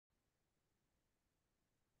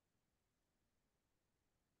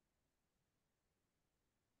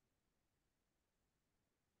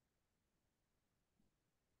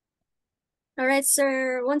All right,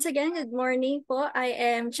 sir. Once again, good morning po. I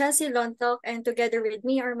am Chelsea Lontok, and together with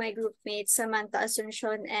me are my group mates Samantha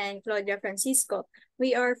Asuncion and Claudia Francisco.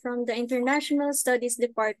 We are from the International Studies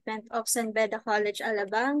Department of San Beda College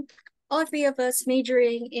Alabang. All three of us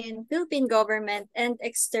majoring in Philippine government and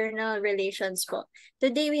external relations po.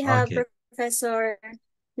 Today we have Okay. Professor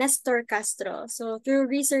Nestor Castro. So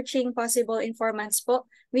through researching possible informants po,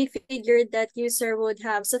 we figured that user would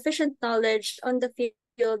have sufficient knowledge on the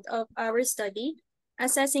field of our study,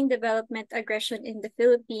 assessing development aggression in the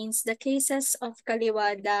Philippines, the cases of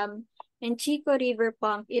Kaliwa Dam and Chico River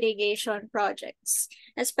Pump irrigation projects,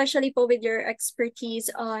 especially po with your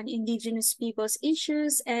expertise on indigenous peoples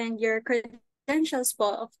issues and your credentials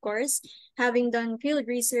po, of course, having done field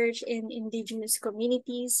research in indigenous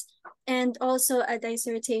communities and also a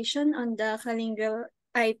dissertation on the Kalinga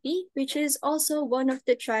IP, which is also one of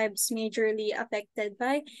the tribes majorly affected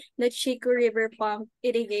by the Chico River Pump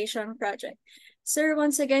Irrigation Project. Sir,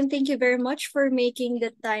 once again, thank you very much for making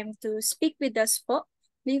the time to speak with us po.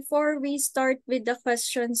 Before we start with the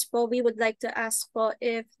questions po, we would like to ask po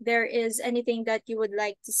if there is anything that you would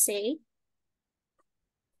like to say.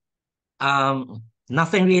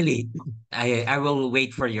 Nothing really. I will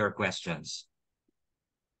wait for your questions.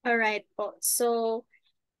 All right po. So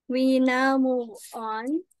we now move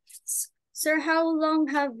on. Sir, how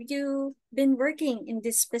long have you been working in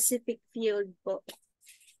this specific field po?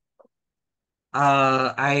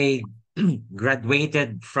 I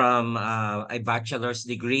graduated from a bachelor's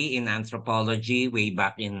degree in anthropology way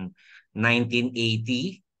back in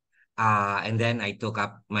 1980. And then I took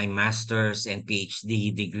up my master's and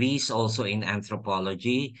PhD degrees also in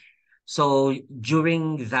anthropology. So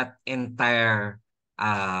during that entire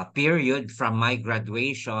period from my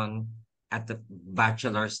graduation at the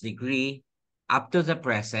bachelor's degree up to the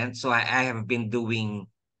present, so I have been doing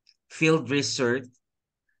field research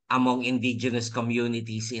among indigenous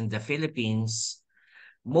communities in the Philippines,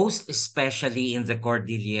 most especially in the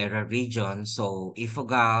Cordillera region, so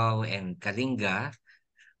Ifugao and Kalinga,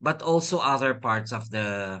 but also other parts of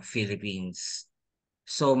the Philippines.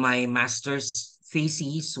 So my master's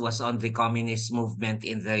thesis was on the communist movement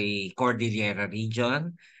in the Cordillera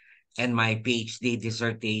region, and my PhD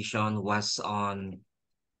dissertation was on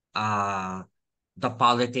uh, the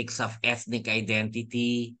politics of ethnic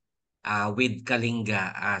identity with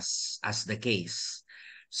Kalinga as the case.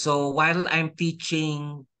 So while I'm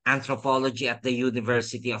teaching anthropology at the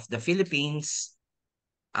University of the Philippines,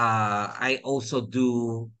 I also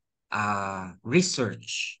do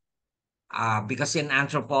research because in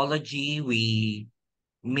anthropology we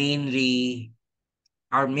mainly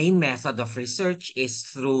our main method of research is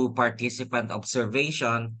through participant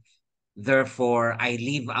observation. Therefore, I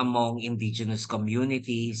live among indigenous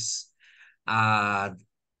communities uh,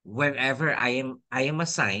 wherever I am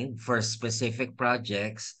assigned for specific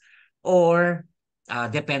projects or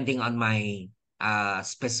depending on my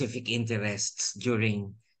specific interests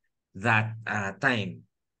during that time.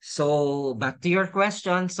 So back to your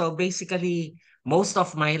question. So basically, most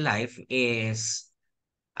of my life is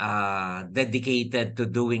dedicated to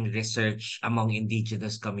doing research among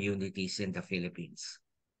indigenous communities in the Philippines.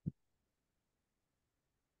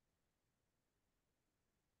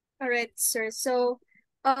 All right, sir. So,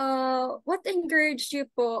 what encouraged you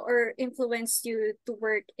po or influenced you to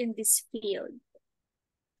work in this field?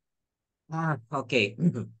 Okay.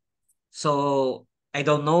 So I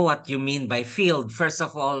don't know what you mean by field. First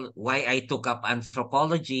of all, why I took up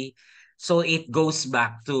anthropology. So it goes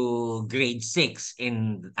back to grade six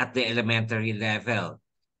in at the elementary level.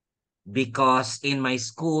 Because in my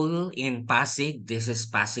school in Pasig, this is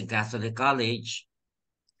Pasig Catholic College,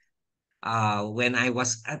 when I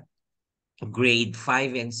was at grade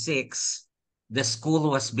 5 and 6, the school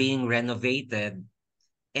was being renovated,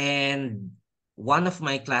 and one of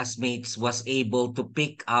my classmates was able to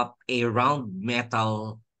pick up a round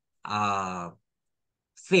metal uh,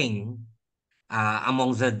 thing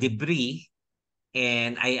among the debris,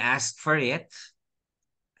 and I asked for it.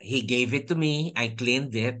 He gave it to me. I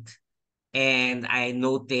cleaned it, and I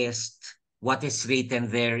noticed what is written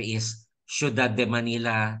there is Ciudad de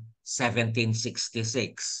Manila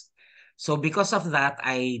 1766. So because of that,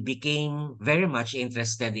 I became very much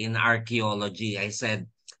interested in archaeology. I said,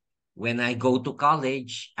 when I go to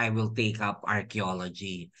college, I will take up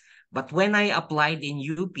archaeology. But when I applied in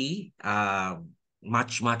UP,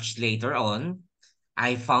 much later on,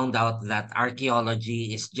 I found out that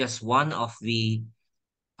archaeology is just one of the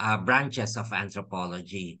branches of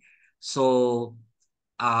anthropology. So,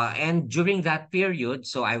 and during that period,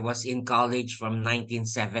 so I was in college from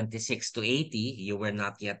 1976 to 80. You were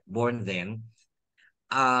not yet born then.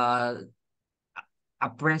 Uh, a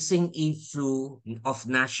pressing issue of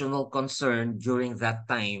national concern during that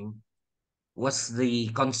time was the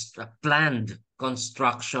planned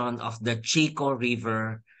construction of the Chico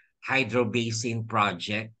River Hydro Basin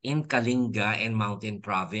project in Kalinga and Mountain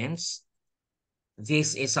Province.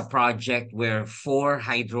 This is a project where 4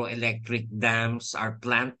 hydroelectric dams are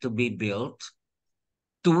planned to be built,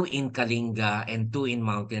 2 in Kalinga and 2 in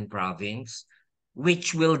Mountain Province,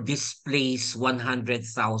 which will displace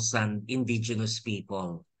 100,000 indigenous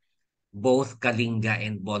people, both Kalinga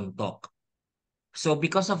and Bontoc. So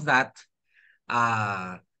because of that,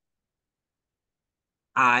 uh,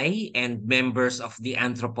 I and members of the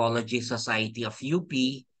Anthropology Society of UP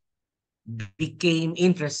became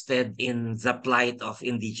interested in the plight of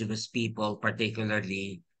indigenous people,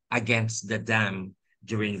 particularly against the dam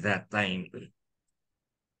during that time.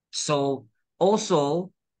 So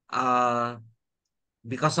also, uh,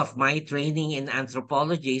 because of my training in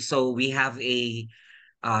anthropology, so we have a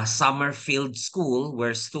summer field school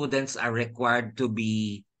where students are required to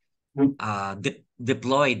be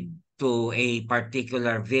deployed to a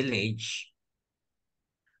particular village.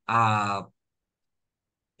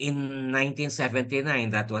 In 1979,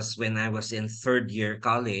 that was when I was in third year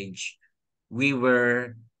college, we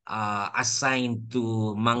were assigned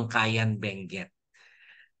to Mangkayan Benguet.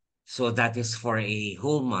 So that is for a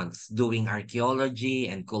whole month doing archaeology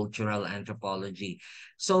and cultural anthropology.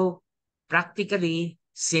 So practically,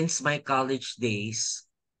 since my college days,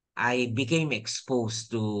 I became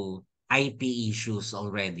exposed to IP issues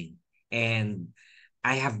already. And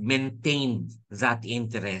I have maintained that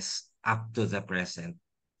interest up to the present.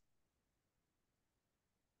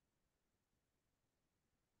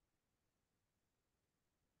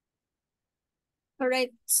 All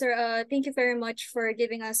right, sir. Thank you very much for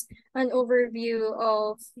giving us an overview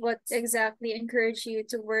of what exactly encouraged you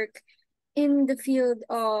to work in the field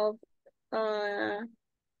of uh,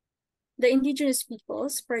 the indigenous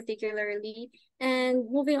peoples, particularly. And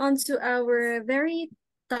moving on to our very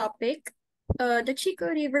topic, the Chico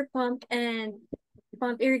River Pump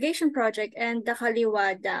Irrigation Project and the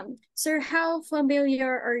Kaliwa Dam. Sir, how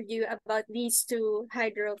familiar are you about these two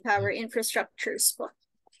hydropower infrastructures po?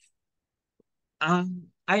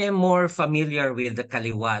 I am more familiar with the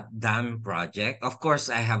Kaliwa Dam project. Of course,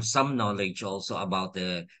 I have some knowledge also about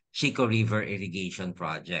the Chico River Irrigation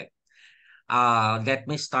Project. Let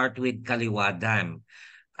me start with Kaliwa Dam.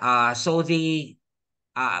 So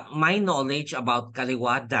my knowledge about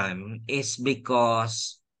Kaliwa Dam is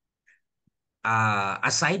because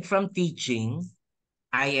aside from teaching,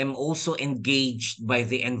 I am also engaged by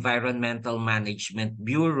the Environmental Management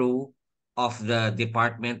Bureau of the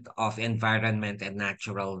Department of Environment and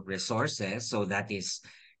Natural Resources. So that is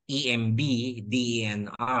EMB,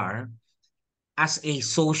 DENR, as a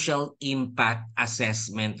social impact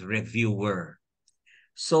assessment reviewer.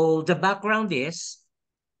 So the background is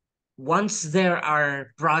once there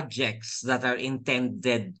are projects that are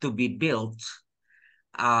intended to be built,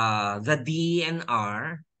 the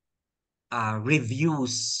DENR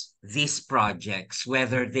reviews these projects,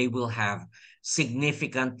 whether they will have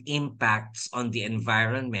significant impacts on the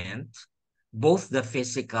environment, both the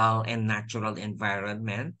physical and natural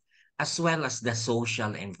environment, as well as the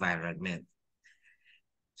social environment.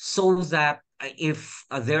 So that if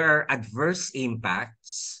there are adverse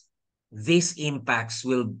impacts, these impacts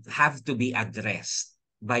will have to be addressed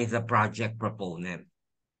by the project proponent.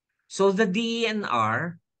 So the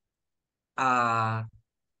DNR uh,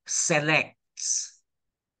 selects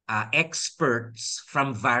experts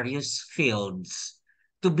from various fields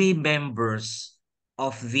to be members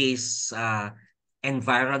of this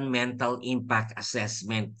Environmental Impact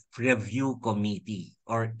Assessment Review Committee,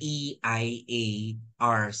 or EIARC.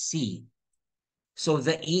 So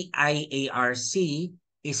the EIARC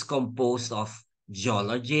is composed of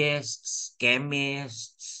geologists,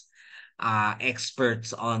 chemists,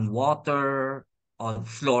 experts on water, on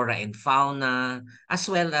flora and fauna, as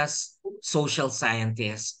well as social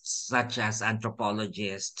scientists such as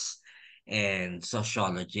anthropologists and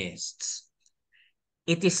sociologists.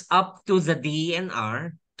 It is up to the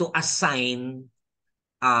DNR to assign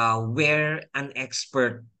where an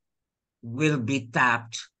expert will be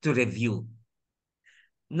tapped to review.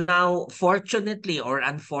 Now, fortunately or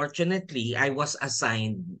unfortunately, I was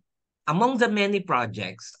assigned, among the many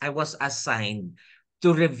projects, I was assigned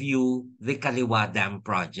to review the Kaliwa Dam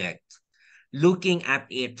project, looking at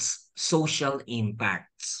its social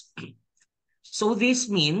impacts. So this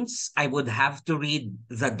means I would have to read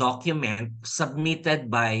the document submitted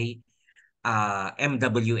by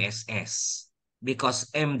MWSS, because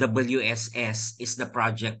MWSS is the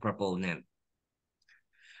project proponent.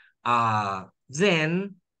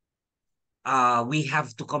 Then we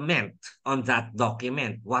have to comment on that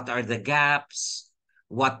document. What are the gaps?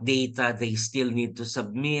 What data they still need to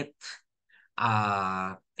submit?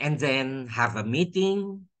 And then have a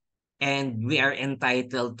meeting. And we are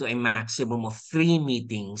entitled to a maximum of 3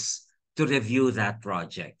 meetings to review that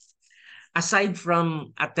project. Aside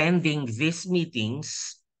from attending these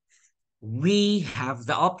meetings, we have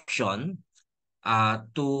the option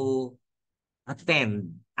to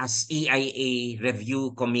attend as EIA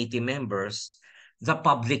review committee members the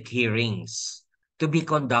public hearings to be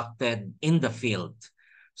conducted in the field.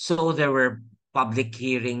 So there were public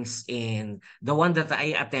hearings in the one that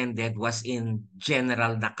I attended was in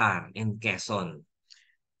General Dakar in Quezon.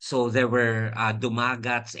 So there were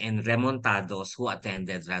Dumagats and Remontados who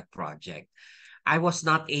attended that project. I was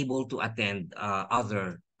not able to attend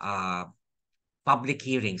other public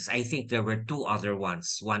hearings. I think there were 2 other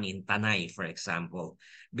ones, one in Tanay, for example,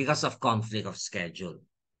 because of conflict of schedule.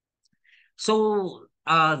 So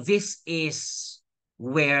this is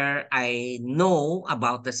where I know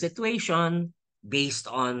about the situation based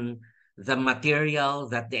on the material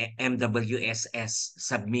that the MWSS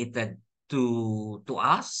submitted to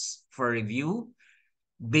us for review,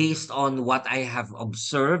 based on what I have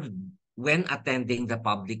observed when attending the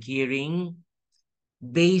public hearing,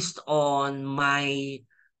 based on my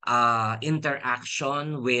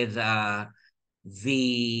interaction with a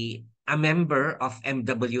member of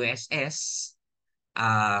MWSS.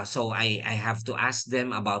 So I have to ask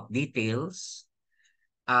them about details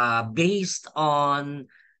based on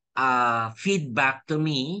feedback to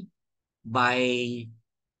me by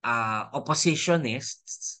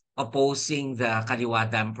oppositionists opposing the Kaliwa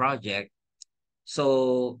Dam project.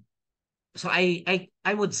 So I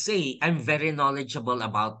would say I'm very knowledgeable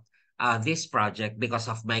about this project because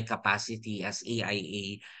of my capacity as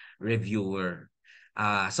AIA reviewer.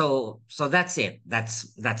 So that's it.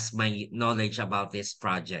 That's my knowledge about this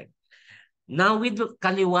project. Now with the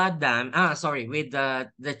Kaliwa Dam, with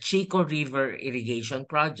the Chico River Irrigation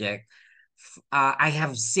Project, I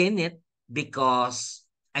have seen it because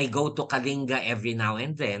I go to Kalinga every now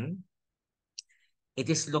and then. It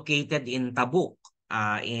is located in Tabuk,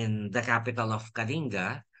 in the capital of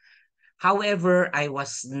Kalinga. However, I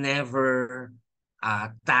was never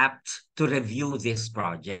tapped to review this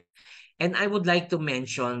project. And I would like to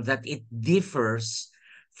mention that it differs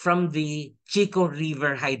from the Chico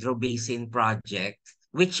River Hydro Basin project,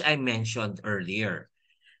 which I mentioned earlier.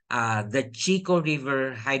 The Chico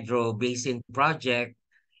River Hydro Basin project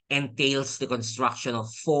entails the construction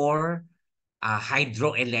of 4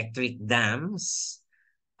 hydroelectric dams.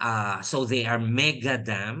 So they are mega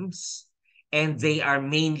dams, and they are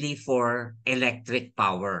mainly for electric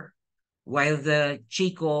power. While the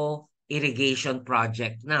Chico irrigation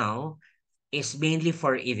project now is mainly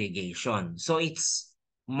for irrigation. So it's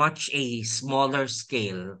much a smaller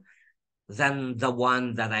scale than the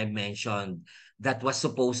one that I mentioned that was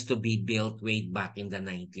supposed to be built way back in the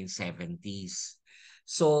 1970s.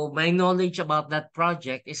 So my knowledge about that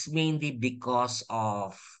project is mainly because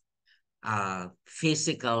of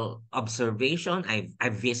physical observation. I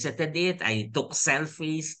visited it. I took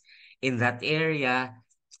selfies in that area,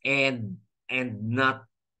 and not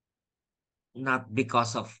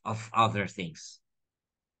because of other things.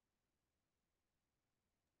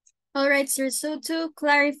 All right, sir. So to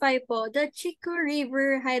clarify po, the Chico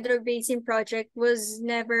River Hydro Basin project was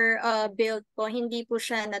never built po. Hindi po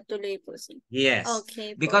siya natuloy po, sir. Yes,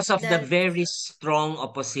 Okay po. because of the That very strong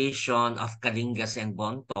opposition of Kalingas and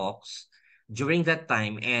Bontocs during that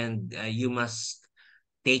time, and you must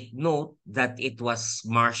take note that it was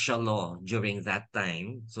martial law during that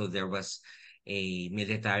time. So there was a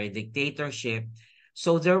military dictatorship.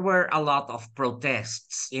 So there were a lot of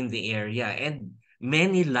protests in the area, and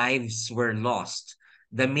many lives were lost.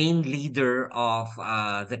 The main leader of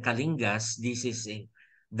the Kalingas, this is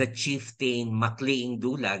the chieftain Makliing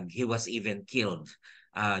Dulag. He was even killed,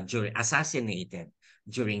 assassinated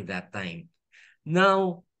during that time.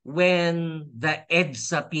 Now, when the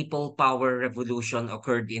EDSA People Power Revolution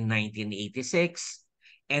occurred in 1986,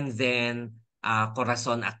 and then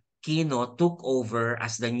Corazon Aquino took over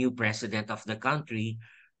as the new president of the country,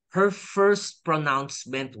 her first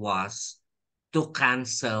pronouncement was to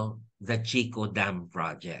cancel the Chico Dam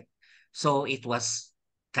project. So it was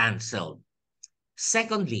canceled.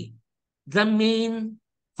 Secondly, the main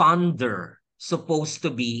funder supposed to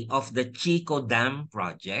be of the Chico Dam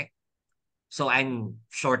project, so I'm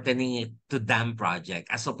shortening it to dam project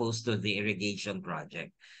as opposed to the irrigation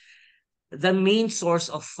project. The main source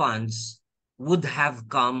of funds would have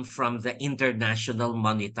come from the International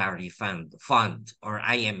Monetary Fund or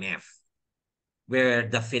IMF,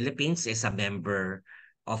 where the Philippines is a member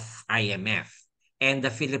of IMF, and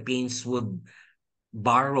the Philippines would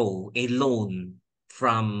borrow a loan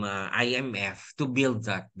from IMF to build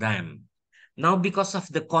that dam. Now, because of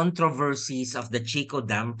the controversies of the Chico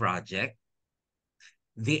Dam project,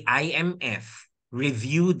 the IMF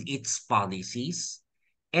reviewed its policies,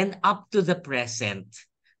 and up to the present,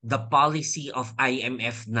 the policy of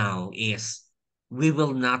IMF now is we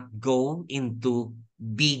will not go into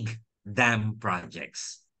big dam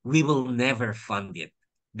projects. We will never fund it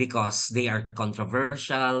because they are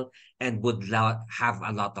controversial and would have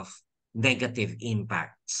a lot of negative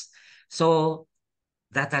impacts. So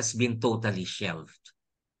that has been totally shelved.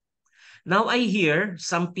 Now I hear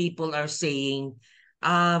some people are saying,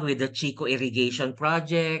 with the Chico Irrigation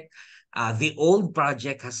project, the old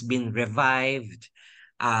project has been revived,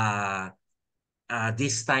 uh,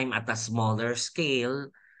 this time at a smaller scale.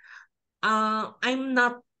 I'm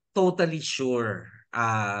not totally sure,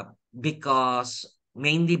 because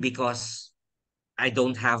mainly because I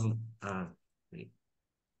don't have, wait,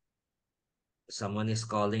 someone is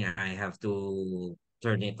calling. I have to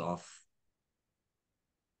turn it off.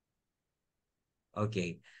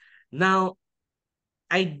 Okay. Now,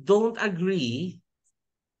 I don't agree.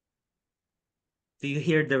 Do you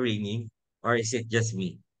hear the ringing? Or is it just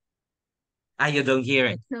me? You don't hear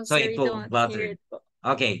it. No, So sir, it we won't don't bother hear you. it po.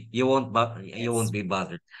 Okay, you won't Yes. be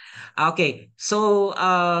bothered. Okay, so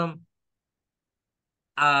uh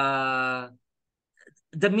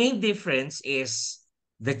the main difference is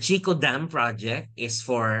the Chico Dam project is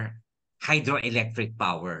for hydroelectric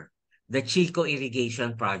power. The Chico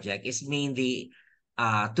irrigation project is mainly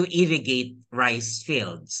to irrigate rice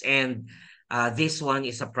fields. And this one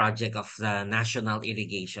is a project of the National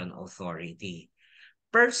Irrigation Authority.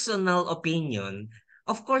 Personal opinion,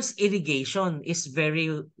 of course, irrigation is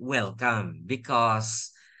very welcome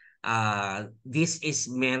because this is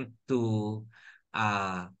meant to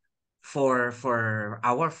uh, for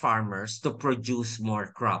our farmers to produce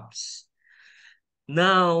more crops.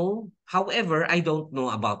 Now, however, I don't know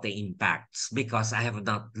about the impacts because I have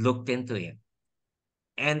not looked into it.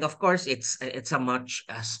 And of course, it's a much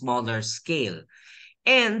smaller scale.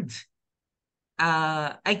 And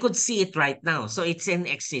I could see it right now. So it's in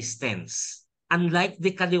existence. Unlike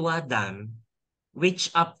the Kaliwa Dam,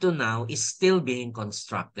 which up to now is still being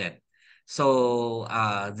constructed. So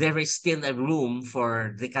there is still a room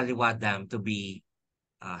for the Kaliwa Dam to be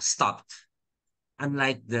stopped,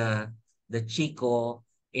 unlike the Chico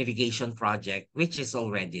irrigation project, which is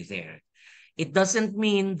already there. It doesn't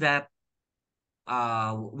mean that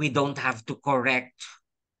we don't have to correct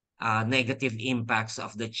negative impacts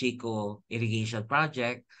of the Chico irrigation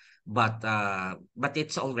project, but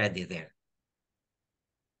it's already there.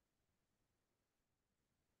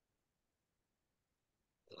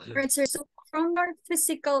 Right, sir. So from your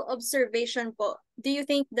physical observation po, do you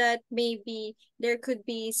think that maybe there could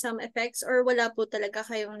be some effects or wala po talaga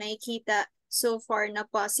kayong nakikita so far na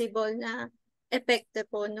possible na epekte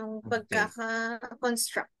po nung Okay.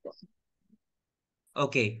 pagkaka-construct po?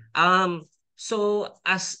 Okay. So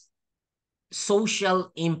as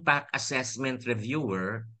social impact assessment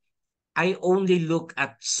reviewer, I only look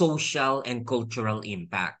at social and cultural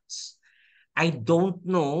impacts. I don't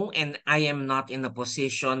know, and I am not in a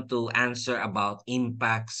position to answer about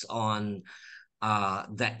impacts on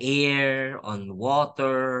the air, on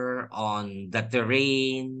water, on the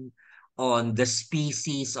terrain, on the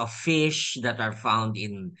species of fish that are found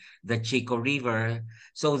in the Chico River.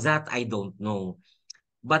 So that I don't know.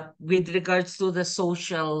 But with regards to the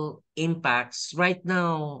social impacts, right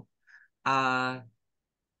now, uh,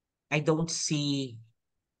 I don't see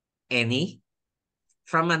any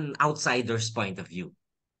from an outsider's point of view,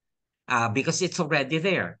 because it's already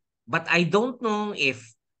there. But I don't know if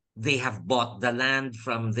they have bought the land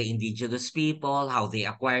from the indigenous people, how they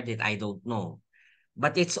acquired it, I don't know.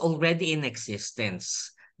 But it's already in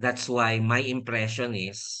existence. That's why my impression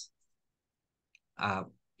is uh,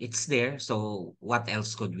 it's there. So what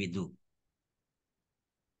else could we do?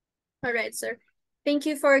 All right, sir. Thank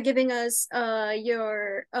you for giving us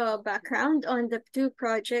your background on the two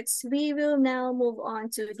projects. We will now move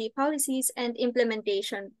on to the policies and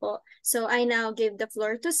implementation po. So I now give the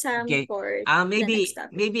floor to Sam Okay. for the next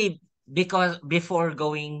topic. Maybe because before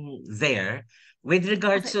going there, with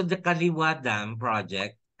regards Okay. to the Kaliwa Dam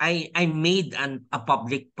project, I made a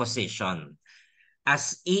public position.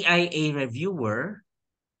 As EIA reviewer,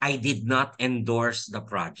 I did not endorse the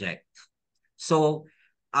project. So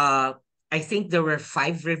uh, I think there were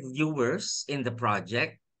 5 reviewers in the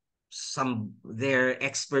project. Some their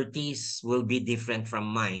expertise will be different from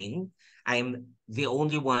mine. I'm the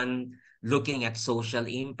only one looking at social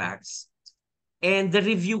impacts. And the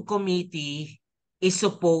review committee is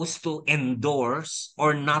supposed to endorse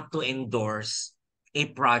or not to endorse a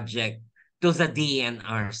project to the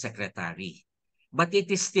DNR secretary. But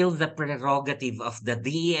it is still the prerogative of the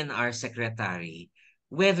DNR secretary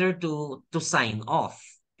whether to sign off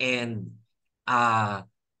and uh,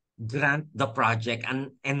 grant the project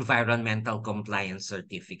an environmental compliance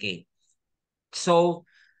certificate. So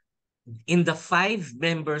in the 5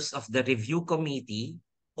 members of the review committee,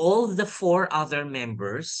 all the 4 other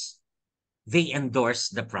members, they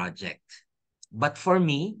endorsed the project. But for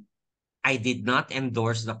me, I did not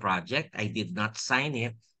endorse the project. I did not sign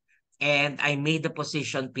it. And I made a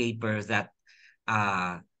position paper that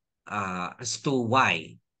uh, as to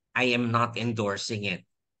why I am not endorsing it.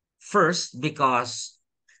 First, because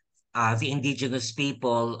the indigenous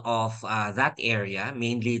people of that area,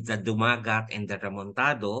 mainly the Dumagat and the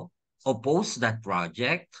Remontado, opposed that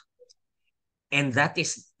project. And that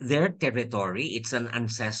is their territory. It's an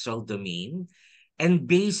ancestral domain. And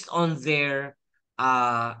based on their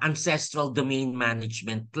ancestral domain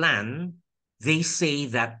management plan, they say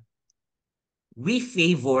that we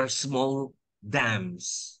favor small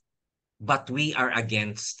dams, but we are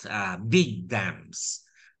against big dams,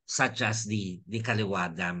 such as the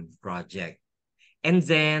Kaliwa Dam project. And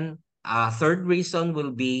then third reason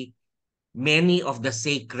will be many of the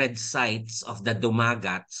sacred sites of the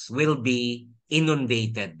Dumagats will be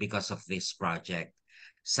inundated because of this project,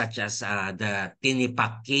 such as the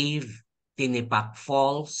Tinipak Cave, Tinipak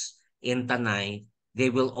Falls in Tanay. They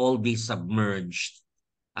will all be submerged.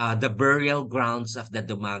 The burial grounds of the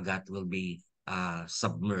Dumagat will be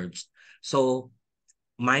submerged. So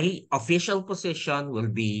my official position will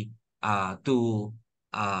be to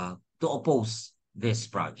oppose this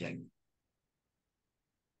project.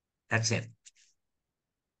 That's it.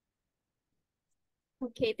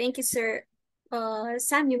 Okay, thank you, sir.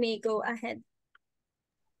 Sam, you may go ahead.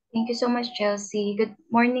 Thank you so much, Chelsea. Good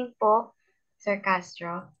morning po, Sir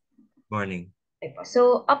Castro. Morning.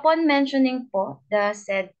 So, upon mentioning po the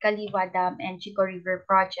said Kaliwa Dam and Chico River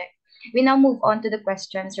project, we now move on to the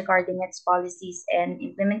questions regarding its policies and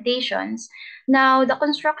implementations. Now, the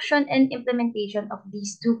construction and implementation of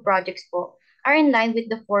these 2 projects po are in line with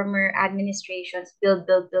the former administration's Build,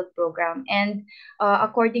 Build, Build program. And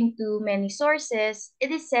according to many sources,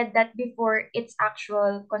 it is said that before its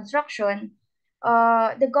actual construction,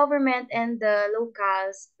 the government and the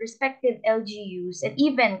locals, respective LGUs, and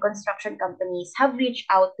even construction companies have reached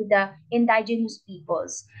out to the indigenous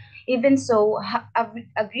peoples. Even so,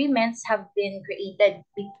 agreements have been created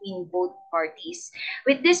between both parties.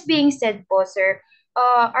 With this being said po, sir,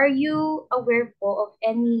 are you aware po of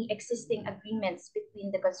any existing agreements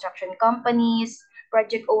between the construction companies,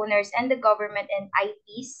 project owners, and the government and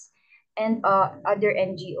IPs and other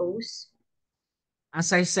NGOs?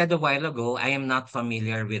 As I said a while ago, I am not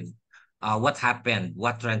familiar with what happened,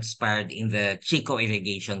 what transpired in the Chico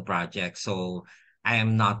irrigation project. So I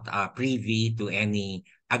am not privy to any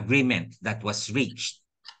agreement that was reached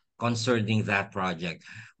concerning that project.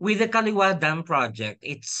 With the Kaliwa Dam project,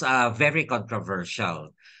 it's very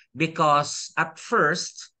controversial because at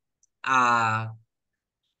first, uh,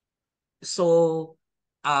 so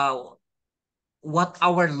uh, what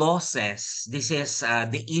our law says, this is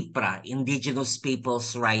the IPRA, Indigenous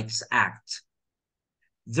Peoples' Rights Act.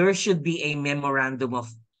 There should be a memorandum of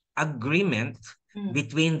agreement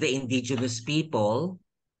between the indigenous people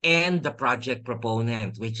and the project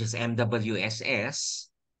proponent, which is MWSS,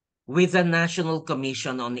 with the National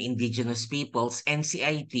Commission on Indigenous Peoples,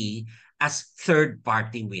 NCIP, as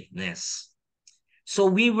third-party witness. So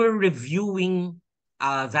we were reviewing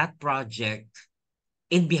that project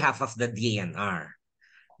in behalf of the DNR.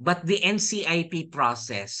 But the NCIP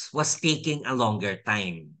process was taking a longer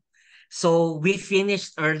time. So we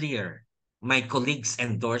finished earlier. My colleagues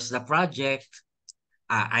endorsed the project.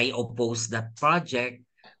 I opposed that project.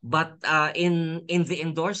 But in the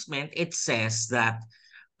endorsement, it says that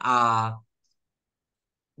uh,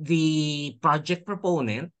 the project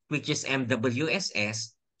proponent, which is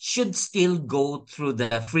MWSS, should still go through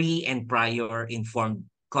the free and prior informed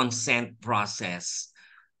consent process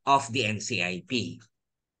of the NCIP.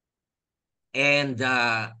 And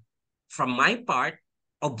from my part,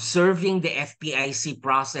 observing the FPIC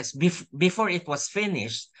process before it was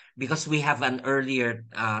finished, because we have an earlier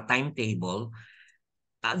timetable,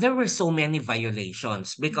 there were so many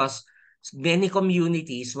violations because many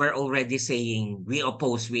communities were already saying, we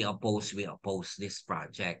oppose this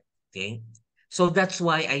project. Okay. So that's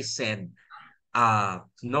why I said,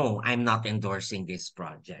 no, I'm not endorsing this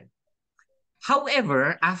project.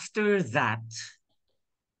 However, after that,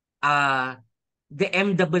 the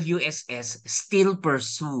MWSS still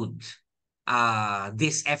pursued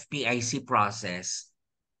this FPIC process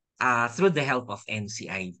through the help of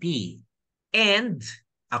NCIP. And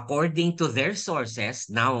according to their sources,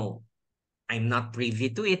 now I'm not privy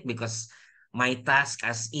to it because my task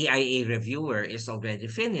as EIA reviewer is already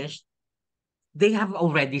finished. They have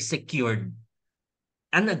already secured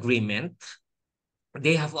an agreement.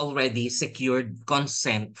 They have already secured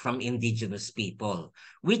consent from indigenous people,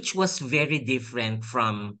 which was very different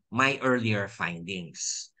from my earlier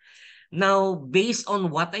findings. Now, based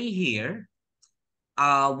on what I hear,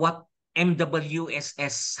 what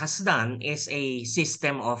MWSS has done is a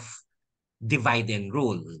system of divide and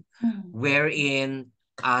rule, Mm. wherein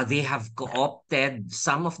they have co-opted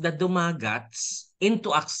some of the dumagats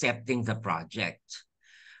into accepting the project.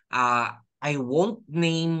 I won't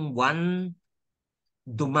name one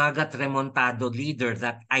dumagat remontado leader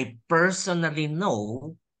that I personally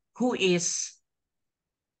know who is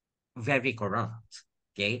very corrupt.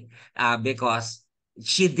 Okay, because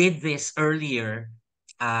she did this earlier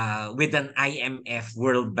with an IMF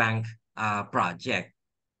World Bank project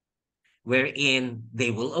wherein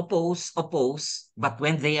they will oppose, but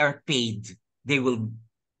when they are paid, they will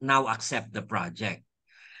now accept the project.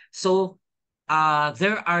 So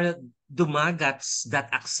there are dumagats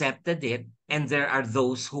that accepted it, and there are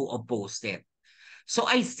those who opposed it. So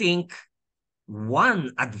I think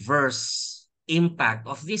one adverse impact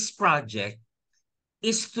of this project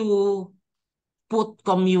is to put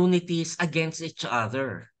communities against each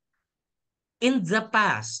other. In the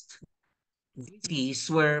past,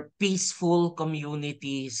 these were peaceful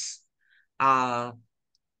communities uh,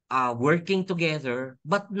 working together.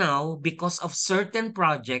 But now, because of certain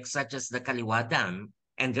projects such as the Kaliwa Dam,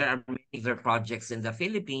 and there are many other projects in the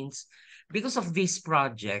Philippines, because of these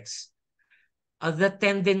projects, the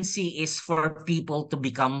tendency is for people to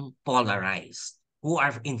become polarized, who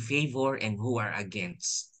are in favor and who are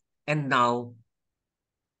against. And now,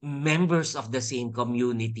 members of the same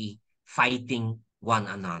community fighting one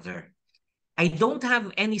another. I don't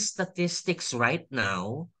have any statistics right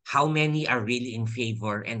now how many are really in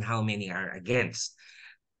favor and how many are against.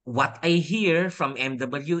 What I hear from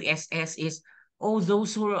MWSS is, oh,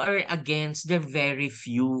 those who are against, they're very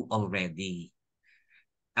few already.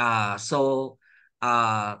 So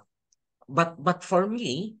uh but for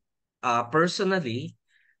me, personally,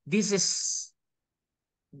 this is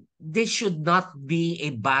this should not be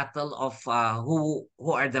a battle of who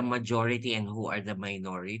are the majority and who are the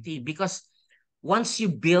minority, because once you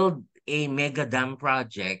build a mega dam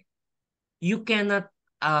project, you cannot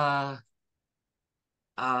uh,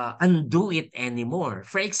 undo it anymore.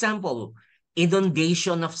 For example,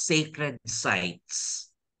 inundation of sacred sites.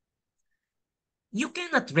 You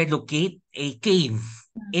cannot relocate a cave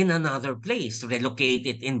in another place, relocate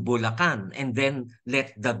it in Bulacan, and then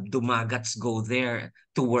let the Dumagats go there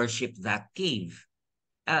to worship that cave.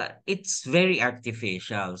 It's very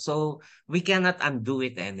artificial. So we cannot undo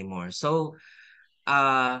it anymore.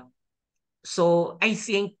 Uh, so I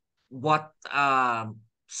think what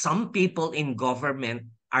some people in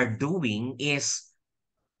government are doing is,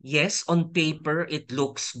 yes, on paper it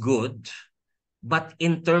looks good, but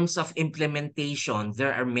in terms of implementation,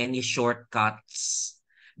 there are many shortcuts.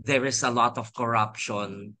 There is a lot of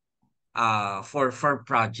corruption for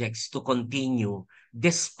projects to continue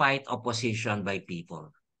despite opposition by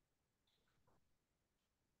people.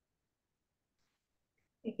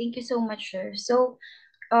 Okay, thank you so much, sir. So,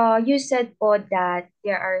 you said po that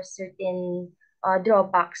there are certain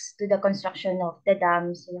drawbacks to the construction of the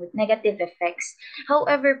dams, negative effects.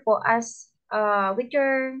 However po, as with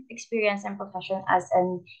your experience and profession as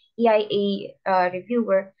an EIA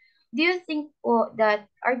reviewer, do you think po that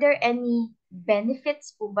are there any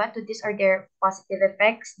benefits po ba to this? Are there positive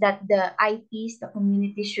effects that the IPs, the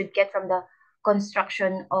community should get from the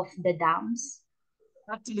construction of the dams?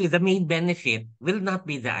 Actually, the main benefit will not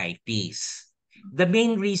be the IPs. The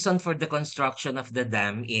main reason for the construction of the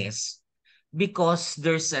dam is because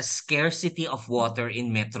there's a scarcity of water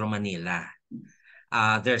in Metro Manila.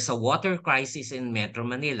 There's a water crisis in Metro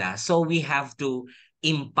Manila, so we have to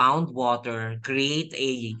impound water, create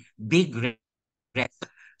a big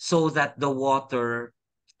so that the water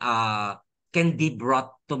uh, can be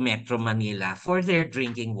brought to Metro Manila for their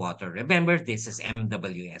drinking water. Remember, this is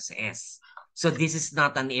MWSS. So this is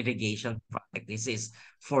not an irrigation project. This is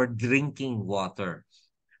for drinking water.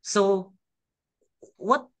 So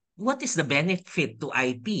what what is the benefit to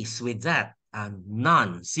IPs with that?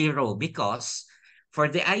 None, zero, because for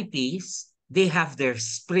the IPs, they have their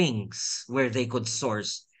springs where they could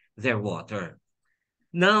source their water.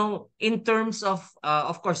 Now, in terms of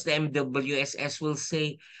course, the MWSS will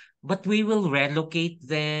say, but we will relocate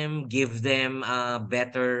them, give them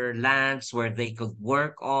better lands where they could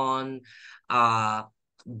work on, uh,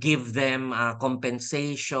 give them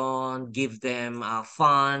compensation, give them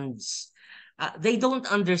funds. They don't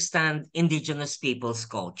understand indigenous people's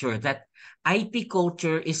culture, that IP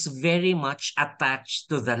culture is very much attached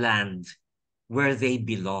to the land where they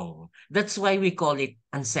belong. That's why we call it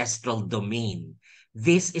ancestral domain.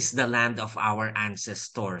 This is the land of our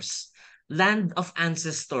ancestors. Land of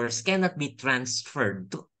ancestors cannot be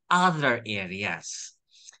transferred to other areas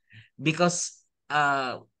because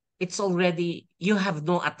it's already, you have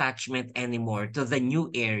no attachment anymore to the new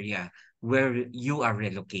area where you are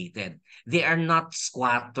relocated. They are not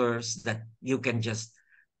squatters that you can just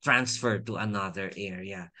transfer to another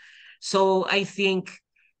area. So I think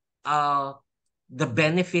uh, the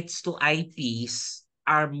benefits to IPs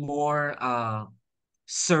are more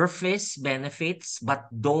surface benefits, but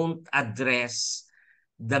don't address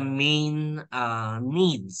the main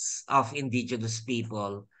needs of indigenous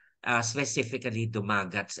people, specifically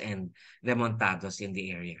Dumagats and Remontados in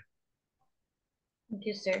the area. Thank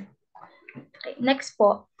you, sir. Okay, next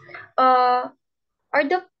po. Uh, are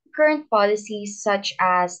the current policies such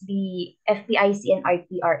as the FPIC and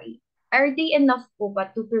RPRA, are they enough po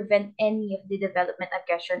ba to prevent any of the development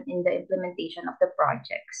aggression in the implementation of the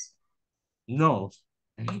projects? No.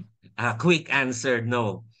 A quick answer,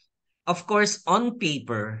 no. Of course, on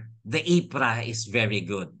paper, the IPRA is very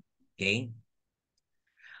good. Okay.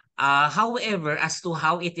 However, as to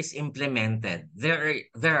how it is implemented, there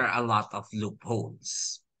are a lot of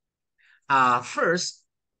loopholes. First,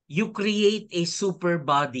 you create a super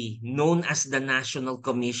body known as the National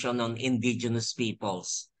Commission on Indigenous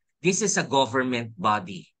Peoples. This is a government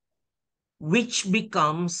body which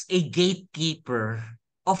becomes a gatekeeper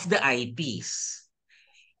of the IPs.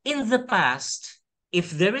 In the past,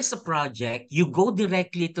 if there is a project, you go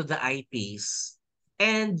directly to the IPs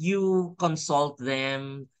and you consult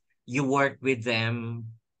them, you work with them.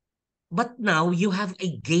 But now you have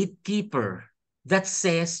a gatekeeper that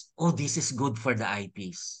says, oh, this is good for the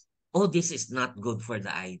IPs. Oh, this is not good for the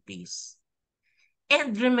IPs.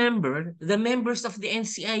 And remember, the members of the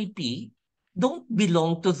NCIP don't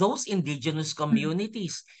belong to those indigenous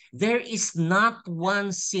communities. There is not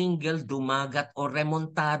one single Dumagat or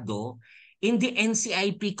Remontado in the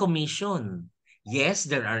NCIP commission. Yes,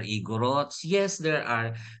 there are Igorots. Yes, there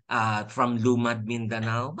are from Lumad,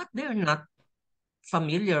 Mindanao, but they're not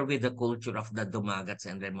familiar with the culture of the Dumagats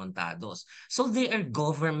and Remontados. So they are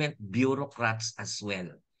government bureaucrats as well.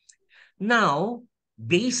 Now,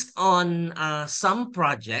 based on some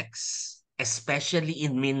projects, especially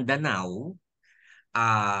in Mindanao,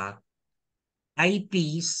 uh,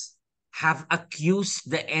 IPs have accused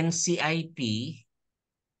the NCIP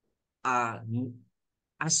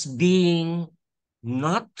as being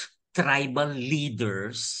not tribal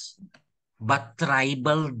leaders, but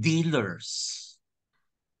tribal dealers.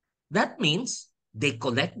 That means they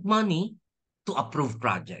collect money to approve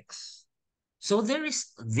projects. So there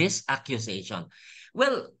is this accusation.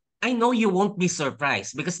 Well, I know you won't be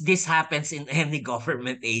surprised because this happens in any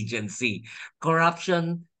government agency.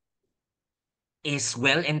 Corruption is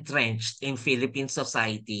well entrenched in Philippine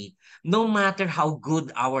society, no matter how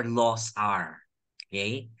good our laws are.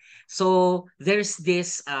 Okay? So there's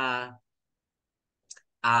this uh,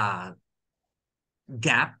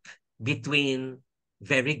 gap between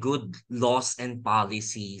very good laws and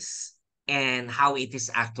policies and how it is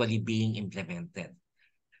actually being implemented.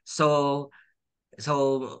 So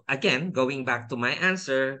again, going back to my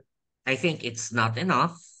answer, I think it's not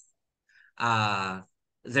enough. Uh,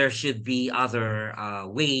 there should be other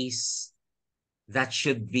ways that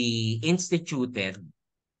should be instituted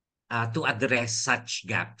to address such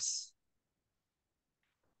gaps.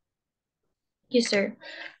 Thank you, sir.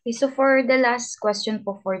 Okay, so for the last question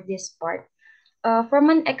po for this part, from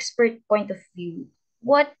an expert point of view,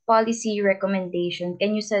 what policy recommendation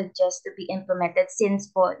can you suggest to be implemented since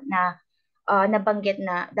po na nabanggit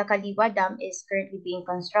na the Kaliwa Dam is currently being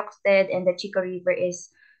constructed and the Chico River is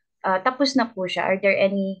tapos na po siya. Are there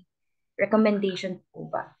any recommendation po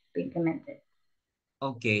ba to be implemented?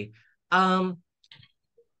 Okay.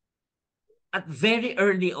 At very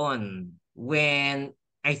early on, when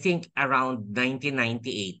I think around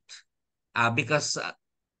 1998, because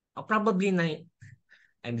probably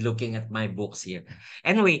I'm looking at my books here.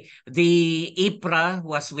 Anyway, the IPRA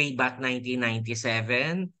was way back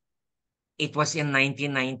 1997. It was in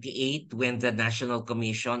 1998 when the National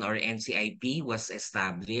Commission or NCIP was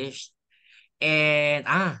established. And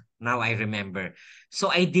now I remember. So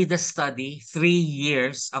I did a study, 3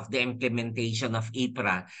 years of the implementation of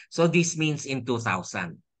IPRA. So this means in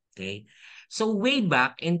 2000. Okay. So way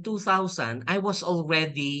back in 2000, I was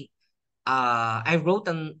already, I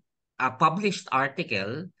wrote a published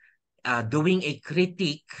article doing a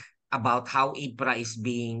critique about how IPRA is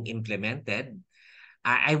being implemented.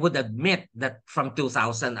 I would admit that from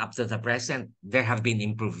 2000 up to the present, there have been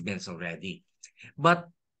improvements already.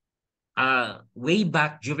 But way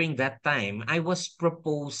back during that time, I was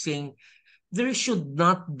proposing there should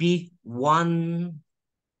not be one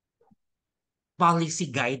policy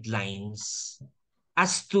guidelines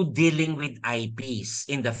as to dealing with IPs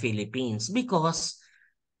in the Philippines because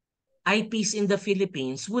IPs in the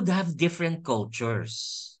Philippines would have different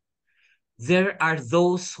cultures. There are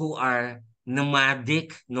those who are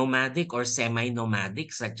nomadic or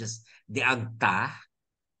semi-nomadic, such as the Agta.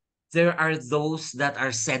 There are those that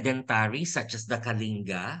are sedentary, such as the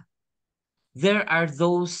Kalinga. There are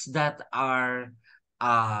those that are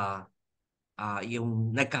uh,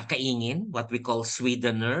 yung nagkakaingin, what we call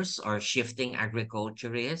Swedeners or shifting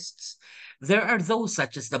agriculturists. There are those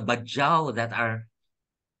such as the Bajau that are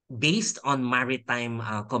based on maritime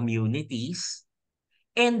communities,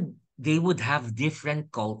 and they would have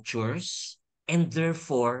different cultures, and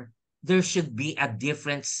therefore there should be a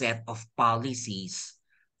different set of policies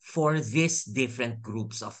for these different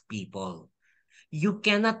groups of people. You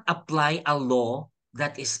cannot apply a law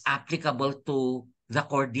that is applicable to the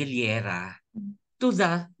Cordillera to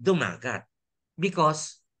the Dumagat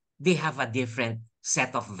because they have a different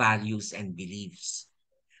set of values and beliefs.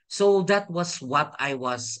 So that was what I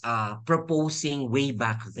was proposing way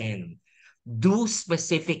back then. Do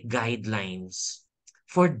specific guidelines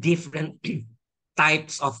for different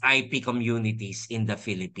types of IP communities in the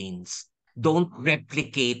Philippines. Don't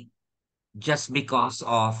replicate just because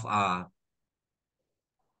of uh,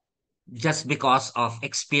 just because of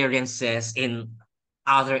experiences in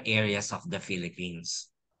other areas of the Philippines.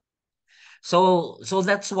 So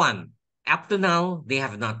that's one. Up to now, they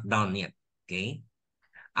have not done it. Okay.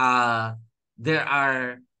 Uh there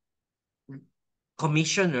are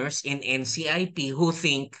commissioners in NCIP who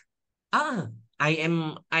think, ah, I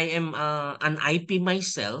am an IP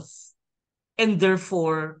myself, and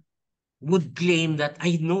therefore would claim that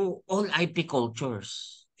I know all IP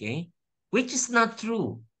cultures. Okay. Which is not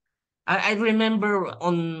true. I remember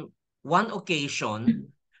on one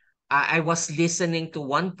occasion, I was listening to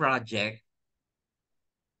one project,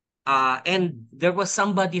 and there was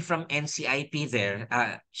somebody from NCIP there.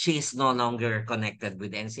 She is no longer connected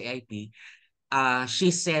with NCIP. She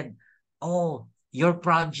said, "Oh, your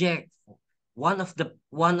project, one of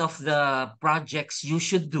the projects you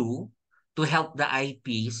should do to help the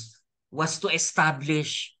IPs was to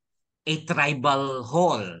establish a tribal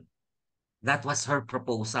hall." That was her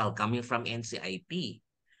proposal coming from NCIP.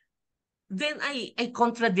 Then I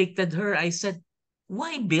contradicted her. I said,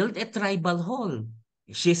 why build a tribal hall?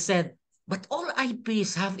 She said, but all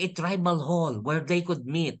IPs have a tribal hall where they could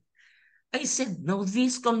meet. I said, no,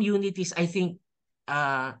 these communities, I think,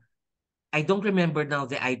 uh, I don't remember now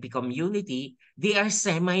the IP community, they are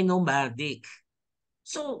semi-nomadic.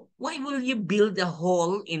 So why will you build a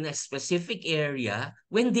hall in a specific area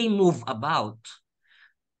when they move about?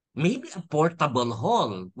 Maybe a portable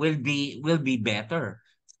hall will be better.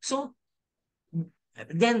 So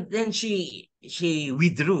then she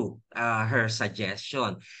withdrew her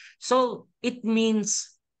suggestion. So it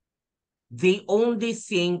means they only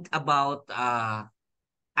think about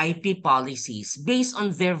IP policies based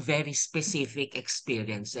on their very specific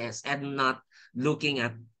experiences and not looking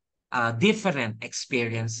at different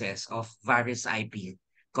experiences of various IP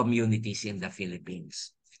communities in the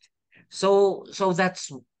Philippines. So that's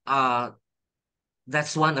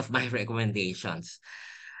one of my recommendations.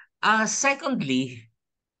 Secondly,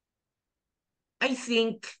 I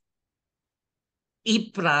think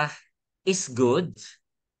IPRA is good,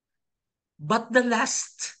 but the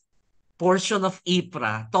last portion of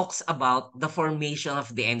IPRA talks about the formation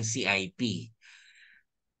of the NCIP.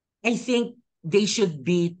 I think they should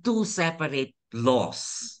be two separate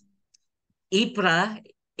laws. IPRA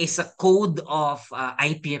is a code of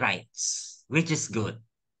IP rights, which is good.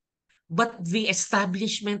 But the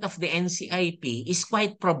establishment of the NCIP is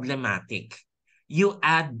quite problematic. You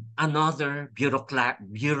add another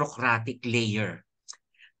bureaucratic layer.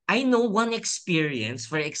 I know one experience,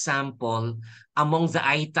 for example, among the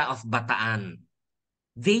Aita of Bataan.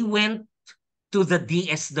 They went to the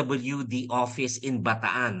DSWD office in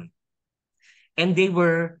Bataan and they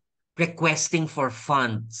were requesting for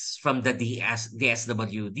funds from the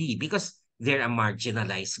DSWD because they're a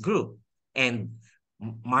marginalized group. And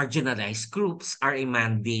marginalized groups are a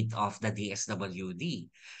mandate of the DSWD.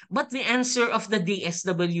 But the answer of the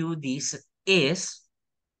DSWD is,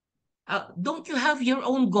 don't you have your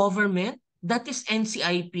own government? That is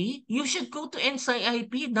NCIP. You should go to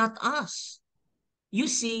NCIP, not us. You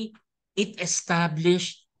see, it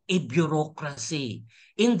established a bureaucracy.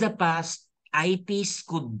 In the past, IPs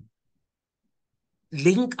could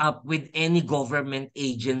link up with any government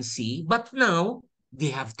agency, but now they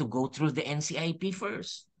have to go through the NCIP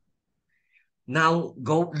first. Now,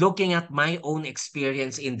 go looking at my own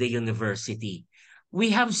experience in the university.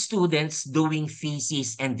 We have students doing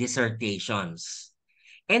theses and dissertations.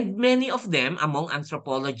 And many of them, among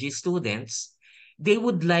anthropology students, they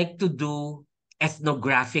would like to do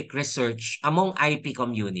ethnographic research among IP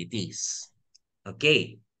communities.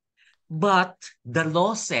 Okay. But the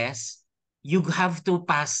law says you have to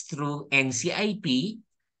pass through NCIP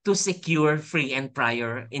to secure free and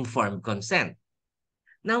prior informed consent.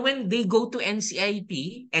 Now, when they go to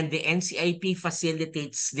NCIP and the NCIP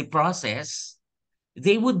facilitates the process,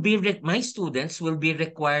 they would be my students will be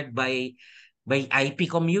required by IP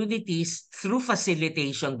communities through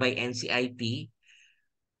facilitation by NCIP.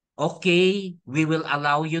 Okay, we will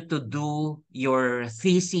allow you to do your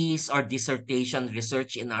thesis or dissertation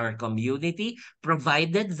research in our community,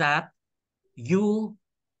 provided that you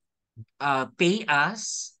pay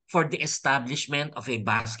us for the establishment of a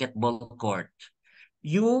basketball court.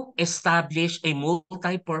 You establish a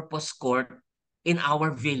multi-purpose court in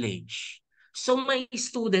our village. So my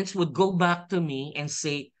students would go back to me and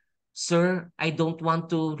say, Sir, I don't want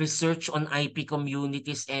to research on IP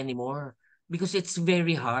communities anymore because it's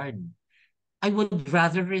very hard. I would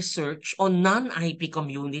rather research on non-IP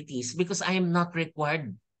communities because I am not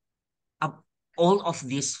required of all of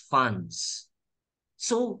these funds.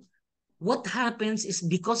 So what happens is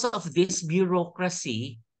because of this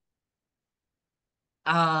bureaucracy,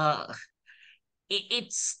 uh,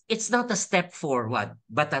 it's not a step forward,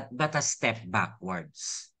 but a step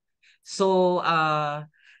backwards. So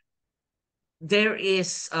there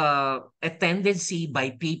is a tendency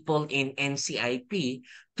by people in NCIP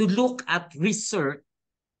to look at research,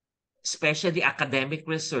 especially academic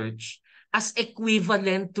research, as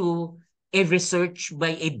equivalent to a research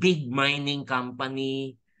by a big mining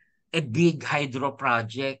company, a big hydro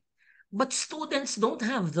project. But students don't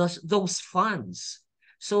have those funds.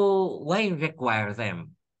 So why require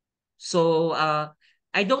them? So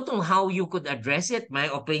I don't know how you could address it.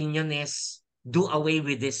 My opinion is do away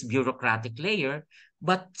with this bureaucratic layer.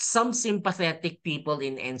 But some sympathetic people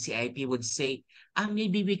in NCIP would say,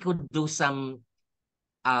 maybe we could do some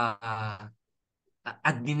uh,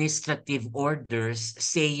 administrative orders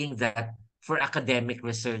saying that for academic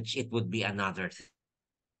research, it would be another thing.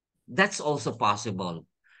 That's also possible.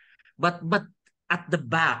 But at the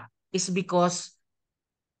back is because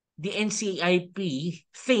the NCIP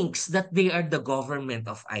thinks that they are the government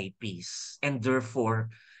of IPs and therefore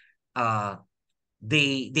uh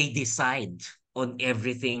they decide on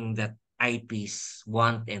everything that IPs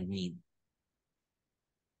want and need.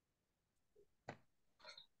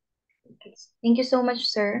 Okay. Thank you so much,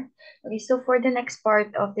 sir. Okay, so for the next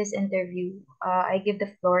part of this interview, I give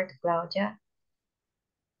the floor to Claudia.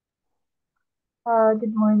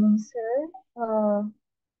 Good morning, sir.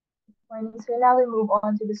 Morning, sir. Now we move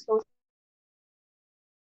on to the social,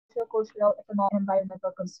 cultural, economic, and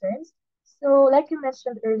environmental concerns. So, like you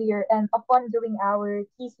mentioned earlier, and upon doing our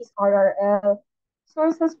thesis RRL,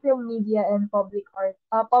 sources from media and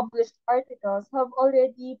published articles have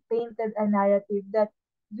already painted a narrative that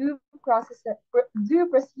due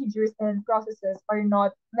procedures and processes are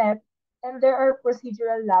not met, and there are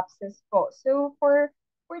procedural lapses. So, for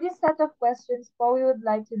this set of questions, we would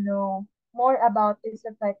like to know more about its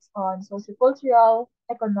effects on sociocultural,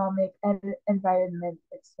 economic, and environment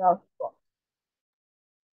itself.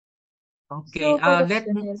 Okay, So for the let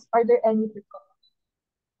question me is, are there any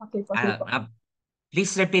okay po, sige uh, po. uh,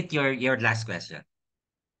 please repeat your last question.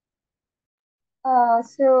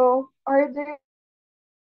 So are there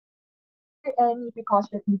any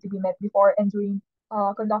precautions that need to be met before and during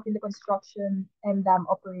conducting the construction and dam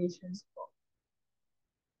operations po?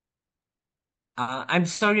 I'm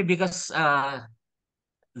sorry because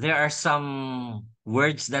there are some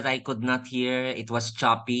words that I could not hear. It was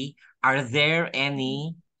choppy. Are there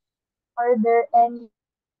any? Are there any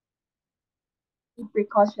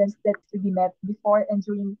precautions that need to be met before and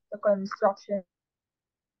during the construction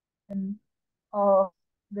of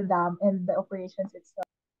the dam and the operations itself?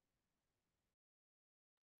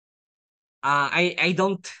 I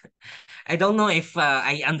don't I don't know if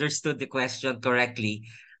I understood the question correctly,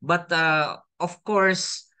 but of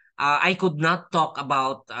course, I could not talk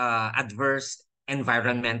about adverse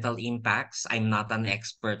environmental impacts. I'm not an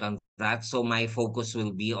expert on that, so my focus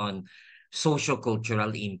will be on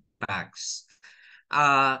sociocultural impacts.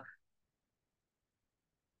 Uh,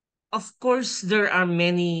 Of course, there are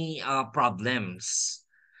many problems.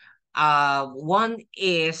 One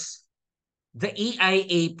is the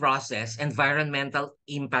EIA process, Environmental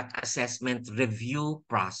Impact Assessment Review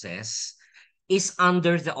process, is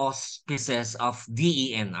under the auspices of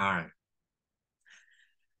DENR.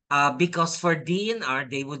 Because for DNR,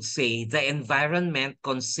 they would say the environment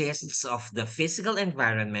consists of the physical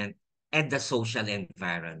environment and the social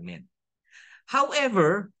environment.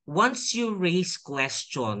 However, once you raise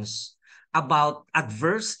questions about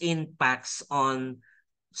adverse impacts on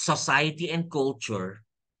society and culture,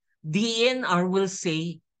 DNR will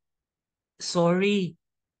say, sorry,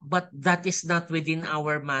 but that is not within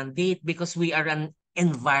our mandate because we are an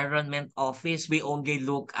environment office. We only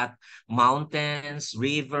look at mountains,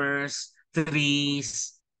 rivers,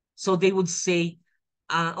 trees. So they would say,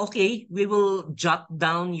 okay, we will jot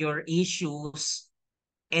down your issues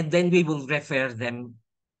and then we will refer them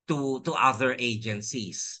to other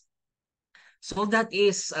agencies. So that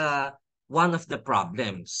is one of the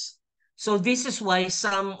problems. So this is why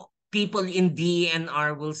some people in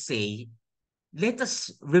DNR will say, let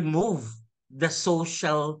us remove the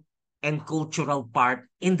social and cultural part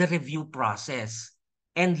in the review process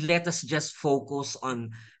and let us just focus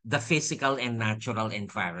on the physical and natural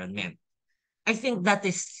environment. I think that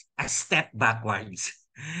is a step backwards.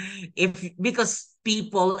 If because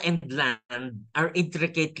people and land are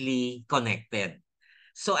intricately connected.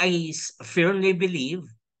 So firmly believe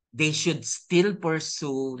they should still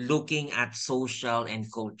pursue looking at social and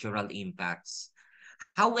cultural impacts.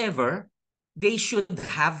 However, they should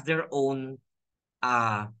have their own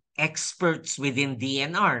experts within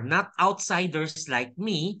DNR, not outsiders like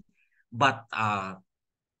me, but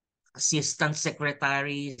assistant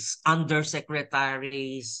secretaries,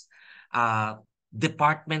 undersecretaries, uh,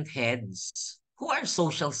 department heads who are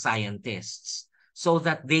social scientists so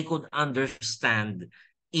that they could understand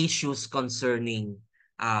issues concerning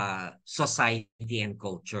society and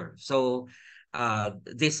culture. So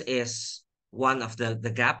this is one of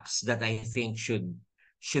the gaps that I think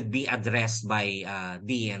should be addressed by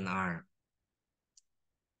DNR.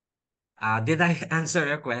 Did I answer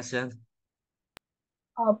your question?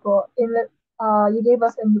 Opo, you gave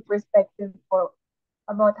us a new perspective po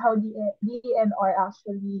about how the DNR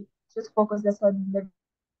actually just focuses on the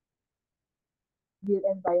real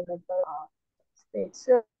environmental state.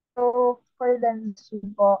 So for the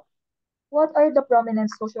question po, what are the prominent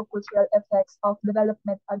socio-cultural effects of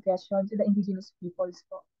development aggression to the indigenous peoples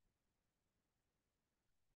po?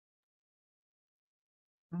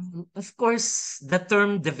 Of course, the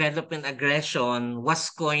term development aggression was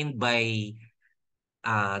coined by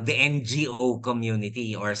the NGO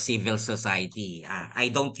community or civil society. I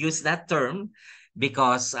don't use that term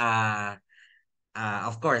because,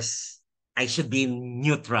 of course, I should be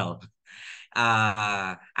neutral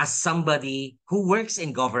as somebody who works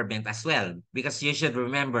in government as well. Because you should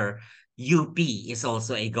remember, UP is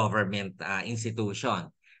also a government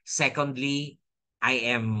institution. Secondly, I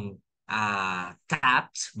am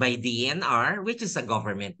tapped by DNR, which is a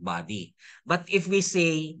government body. But if we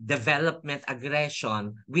say development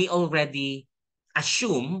aggression, we already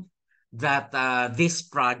assume that these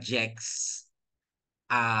projects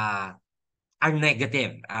uh, are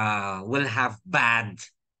negative, will have bad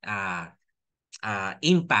uh,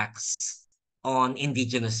 impacts on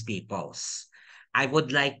indigenous peoples. I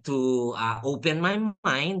would like to open my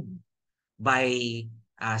mind by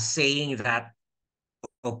saying that,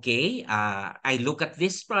 okay, I look at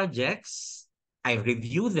these projects, I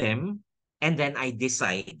review them, and then I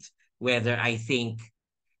decide whether I think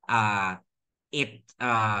uh, it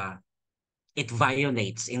it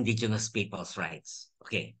violates indigenous people's rights.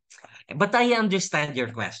 Okay. But I understand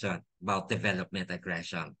your question about development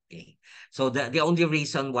aggression. Okay. So the only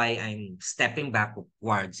reason why I'm stepping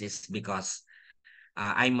backwards is because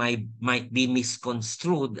I might be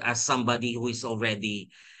misconstrued as somebody who is already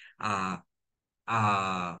uh,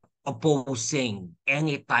 uh, opposing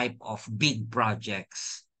any type of big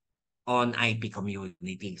projects on IP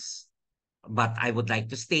communities. But I would like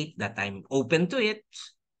to state that I'm open to it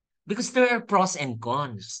because there are pros and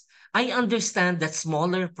cons. I understand that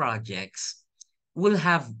smaller projects will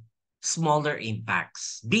have smaller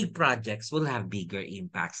impacts. Big projects will have bigger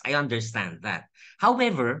impacts. I understand that.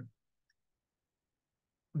 However,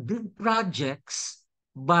 big projects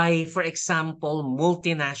by, for example,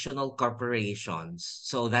 multinational corporations,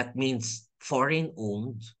 so that means foreign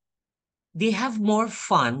owned, they have more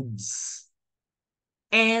funds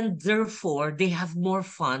and therefore they have more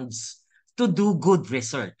funds to do good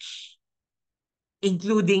research,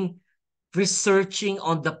 including researching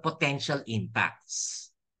on the potential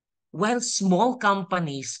impacts. While small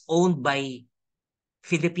companies owned by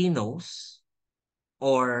Filipinos,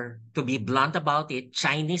 or to be blunt about it,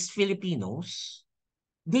 Chinese Filipinos,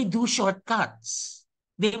 they do shortcuts.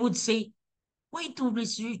 They would say, why do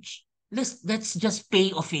research? Let's just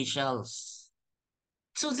pay officials.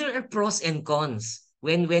 So there are pros and cons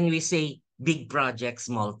when we say big project,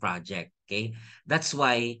 small project. Okay. That's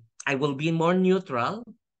why I will be more neutral.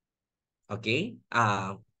 Okay.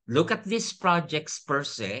 Look at these projects per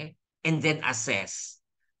se and then assess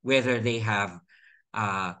whether they have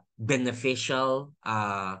beneficial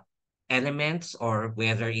elements or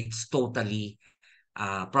whether it's totally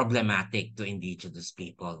problematic to indigenous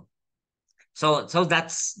people. So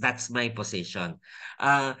that's my position.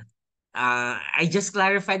 Uh, I just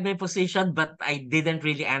clarified my position, but I didn't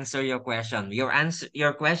really answer your question.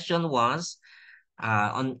 Your question was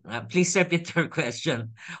on. Please repeat your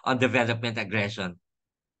question on development aggression.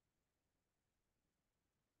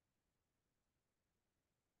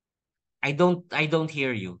 I don't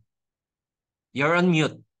hear you. You're on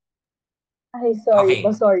mute. Ay, sorry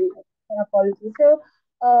po, Okay. sorry. My apologies.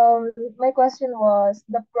 So, my question was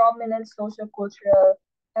the prominent social-cultural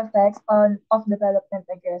effects of development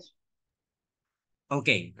aggression.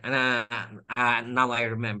 Okay. Now I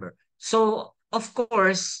remember. So, of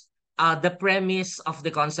course, the premise of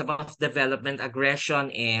the concept of development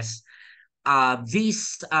aggression is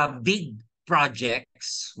these big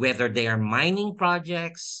projects, whether they are mining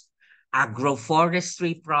projects,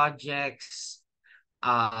 agroforestry projects,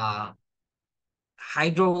 uh,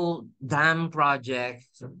 hydro dam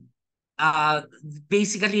projects, uh,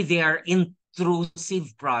 basically they are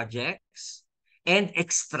intrusive projects and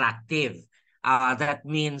extractive. That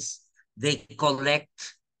means they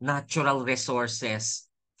collect natural resources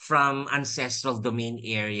from ancestral domain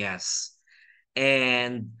areas,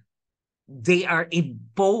 and they are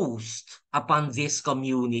imposed upon these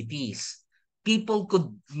communities. People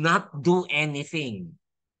could not do anything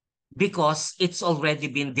because it's already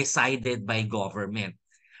been decided by government.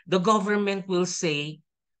 The government will say,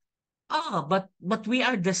 but we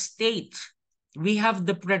are the state. We have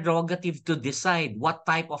the prerogative to decide what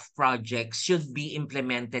type of projects should be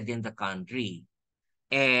implemented in the country.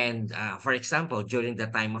 And for example, during the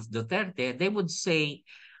time of Duterte, they would say,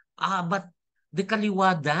 but the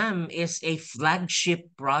Kaliwa Dam is a flagship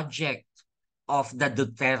project of the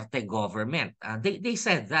Duterte government. They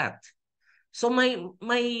said that. So my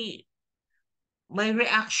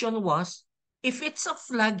reaction was, if it's a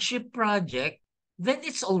flagship project, then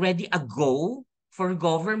it's already a go for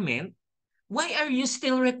government. Why are you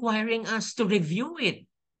still requiring us to review it?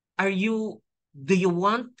 Do you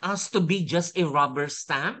want us to be just a rubber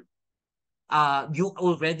stamp? You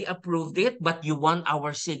already approved it, but you want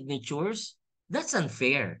our signatures? That's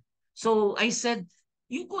unfair. So I said,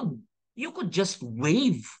 you could you could just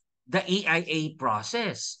waive the EIA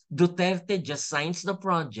process. Duterte just signs the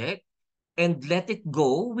project and let it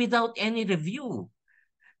go without any review.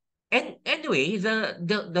 And anyway,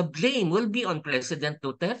 the blame will be on President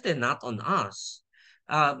Duterte, not on us.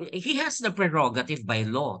 He has the prerogative by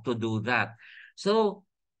law to do that. So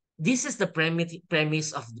this is the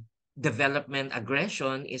premise of development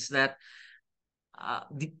aggression, is that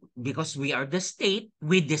because we are the state,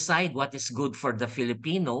 we decide what is good for the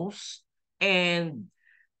Filipinos, and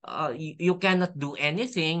you cannot do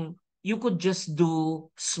anything. You could just do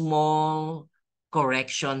small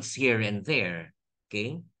corrections here and there.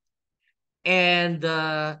 Okay. And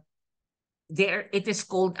there it is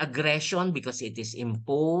called aggression because it is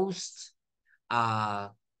imposed. Uh,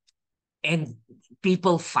 and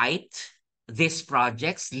people fight these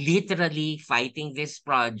projects, literally fighting these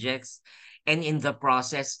projects. And in the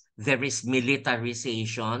process, there is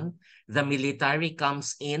militarization. The military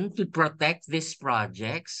comes in to protect these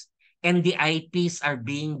projects, and the IPs are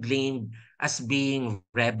being blamed as being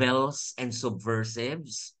rebels and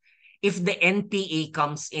subversives. If the NPA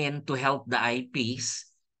comes in to help the IPs,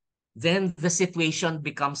 then the situation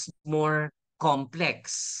becomes more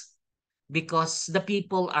complex because the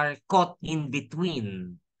people are caught in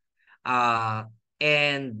between. Uh,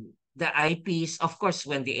 and the IPs, of course,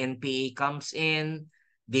 when the NPA comes in,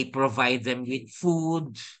 they provide them with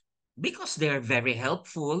food because they're very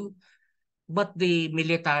helpful. But the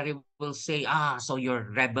military will say, so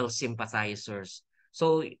you're rebel sympathizers.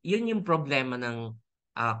 So yun yung problema ng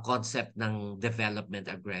concept ng development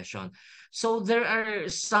aggression. So there are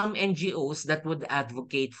some NGOs that would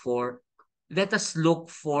advocate for, let us look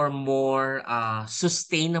for more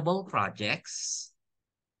sustainable projects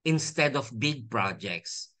instead of big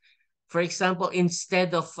projects. For example,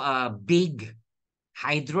 instead of big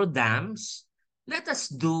hydro dams, let us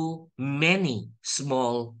do many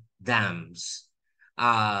small dams.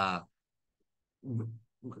 Uh,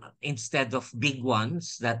 instead of big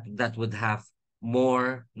ones that would have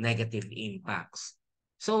more negative impacts.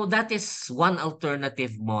 So that is one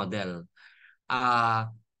alternative model. Uh,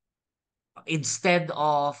 Instead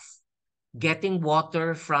of getting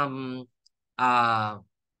water from uh,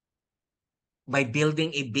 by building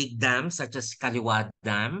a big dam such as Kaliwa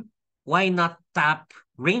Dam, why not tap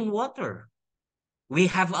rainwater? We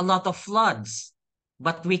have a lot of floods,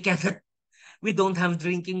 but we don't have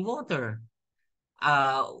drinking water.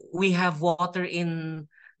 We have water in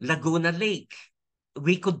Laguna Lake.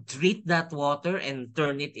 We could treat that water and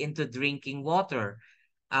turn it into drinking water.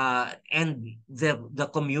 And the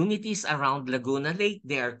communities around Laguna Lake,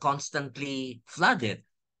 they are constantly flooded.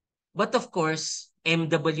 But of course,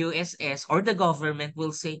 MWSS or the government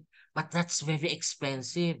will say, but that's very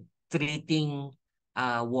expensive, treating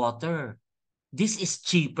water. This is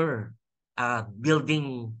cheaper,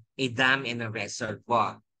 building a dam and a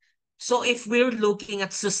reservoir. So if we're looking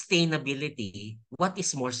at sustainability, what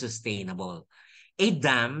is more sustainable? A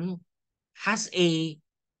dam has a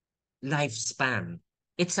lifespan.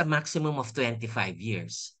 It's a maximum of 25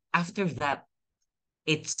 years. After that,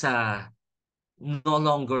 it's no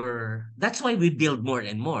longer, that's why we build more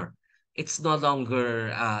and more. It's no longer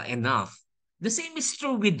enough. The same is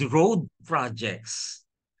true with road projects.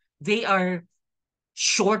 They are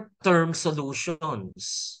short-term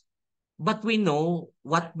solutions. But we know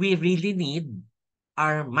what we really need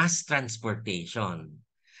are mass transportation.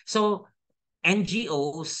 So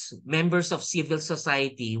NGOs, members of civil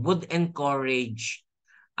society would encourage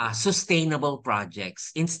sustainable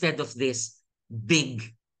projects instead of this big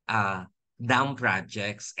uh, dam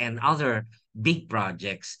projects and other big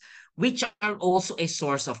projects, which are also a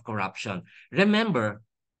source of corruption. Remember,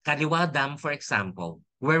 Kaliwa Dam, for example,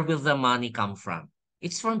 where will the money come from?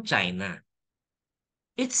 It's from China.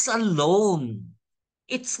 It's a loan.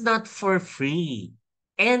 It's not for free.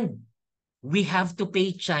 And we have to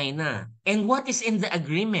pay China. And what is in the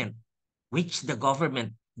agreement, which the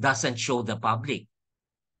government doesn't show the public?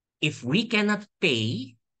 If we cannot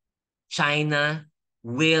pay, China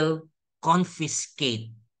will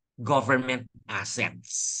confiscate government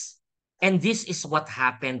assets. And this is what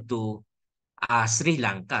happened to Sri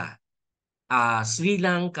Lanka. Sri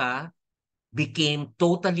Lanka became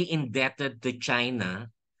totally indebted to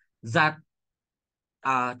China that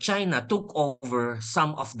China took over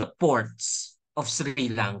some of the ports of Sri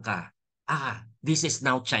Lanka. This is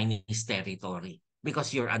now Chinese territory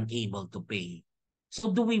because you're unable to pay. So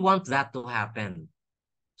do we want that to happen?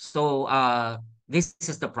 So this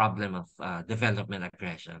is the problem of development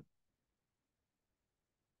aggression.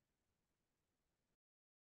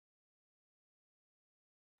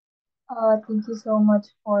 Thank you so much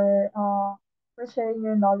for sharing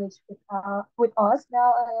your knowledge with us.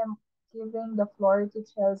 Now I am giving the floor to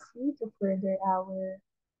Chelsea to further our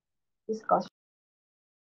discussion.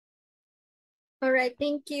 All right,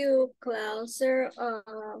 thank you, Klaus. Sir,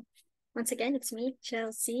 once again, it's me,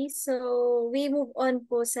 Chelsea. So we move on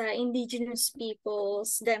po sa indigenous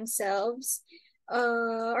peoples themselves.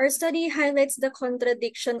 Our study highlights the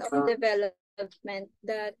contradiction of development,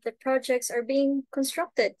 that the projects are being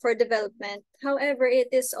constructed for development. However, it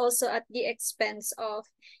is also at the expense of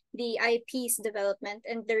the IP's development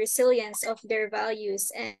and the resilience of their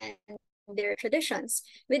values and their traditions.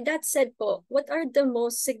 With that said po, what are the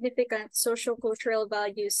most significant social-cultural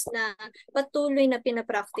values na patuloy na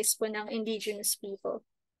pinapractice po ng indigenous people?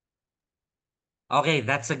 Okay,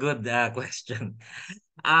 that's a good question.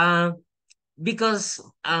 Uh, because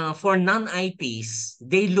for non-IPs,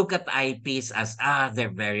 they look at IPs as,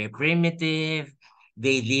 they're very primitive,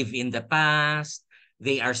 they live in the past,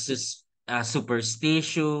 they are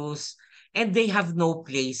superstitious, and they have no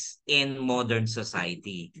place in modern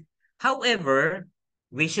society. However,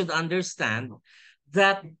 we should understand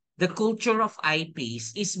that the culture of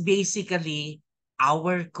IPs is basically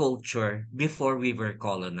our culture before we were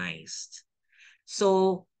colonized.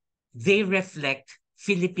 So they reflect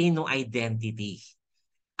Filipino identity.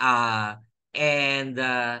 Uh, and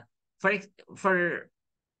for ex-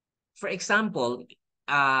 for example,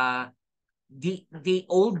 uh, the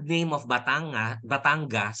old name of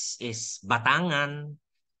Batangas is Batangan,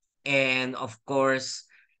 and of course,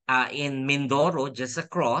 in Mindoro, just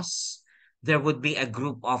across, there would be a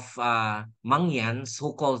group of Mangyans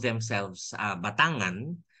who call themselves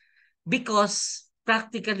Batangan because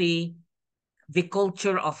practically the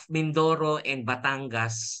culture of Mindoro and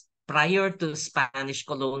Batangas prior to Spanish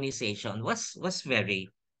colonization was very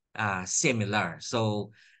similar.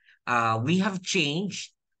 So we have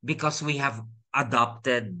changed because we have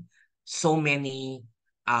adopted so many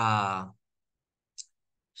uh,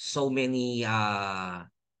 so many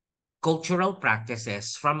cultural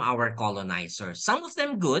practices from our colonizers. Some of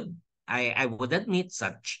them good, I would admit,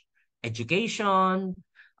 such education,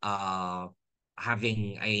 uh,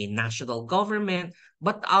 having a national government,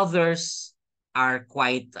 but others are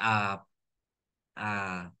quite uh,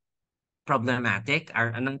 problematic,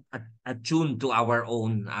 are attuned to our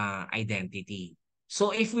own identity.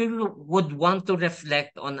 So if we would want to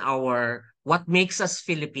reflect on our what makes us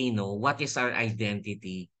Filipino, what is our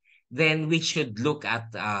identity, then we should look at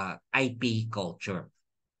IP culture.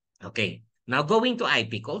 Okay, now going to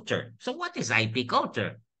IP culture. So what is IP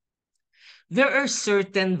culture? There are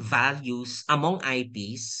certain values among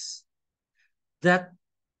IPs that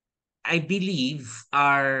I believe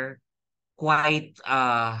are quite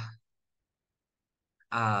uh,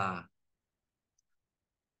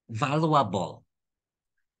 valuable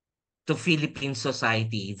to Philippine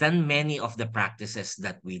society than many of the practices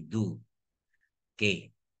that we do.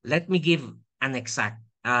 Okay, let me give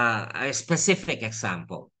a specific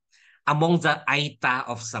example. Among the Aita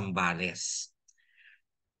of Zambales,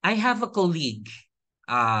 I have a colleague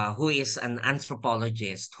who is an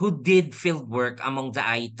anthropologist who did field work among the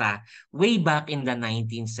Aita way back in the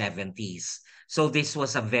 1970s. So this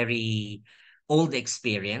was a very old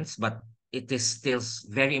experience, but it is still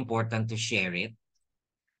very important to share it.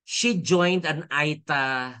 She joined an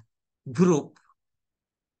Aita group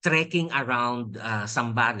trekking around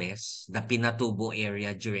Zambales, the Pinatubo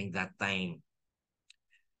area during that time.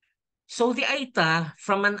 So the Aita,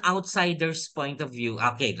 from an outsider's point of view,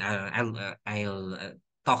 okay, I'll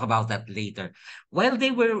talk about that later. While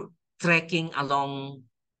they were trekking along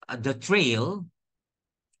the trail,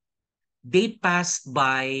 they passed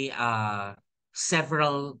by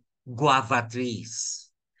several guava trees.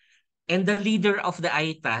 And the leader of the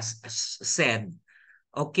Aitas said,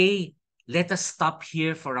 okay, let us stop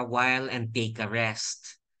here for a while and take a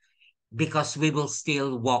rest because we will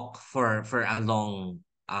still walk for a long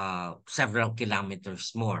several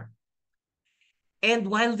kilometers more. And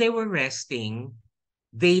while they were resting,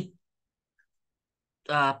 they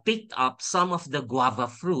picked up some of the guava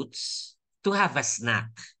fruits to have a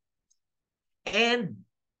snack and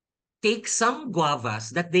take some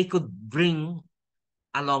guavas that they could bring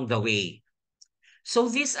along the way. So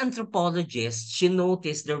this anthropologist, she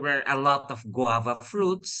noticed there were a lot of guava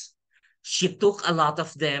fruits. She took a lot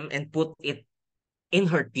of them and put it in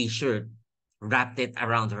her t-shirt, wrapped it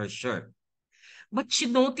around her shirt. But she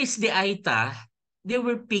noticed the Aita, they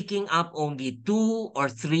were picking up only 2 or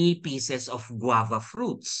 3 pieces of guava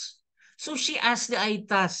fruits. So she asked the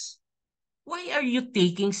Aitas, why are you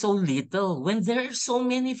taking so little when there are so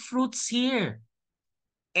many fruits here?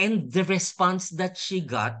 And the response that she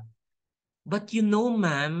got, but you know,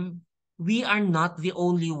 ma'am, we are not the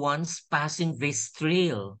only ones passing this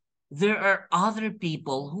trail. There are other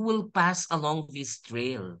people who will pass along this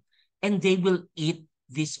trail and they will eat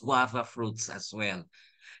these guava fruits as well.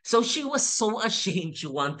 So she was so ashamed she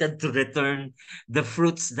wanted to return the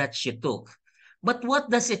fruits that she took. But what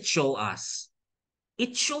does it show us?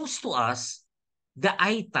 It shows to us the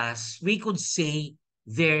Aitas, we could say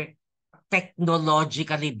they're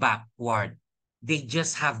technologically backward. They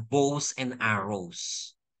just have bows and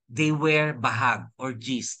arrows. They wear bahag or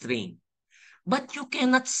G-string. But you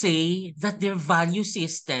cannot say that their value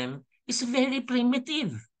system is very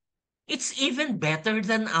primitive. It's even better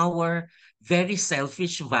than our very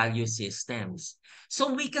selfish value systems.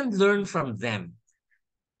 So we can learn from them.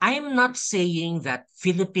 I am not saying that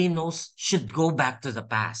Filipinos should go back to the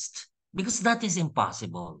past because that is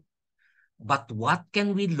impossible. But what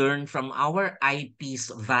can we learn from our IP's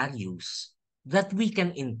values that we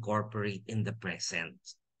can incorporate in the present?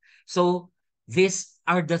 So these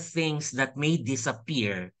are the things that may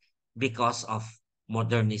disappear because of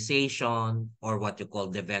modernization or what you call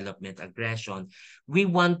development aggression. We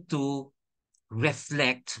want to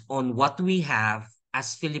reflect on what we have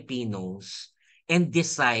as Filipinos and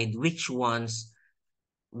decide which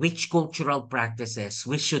cultural practices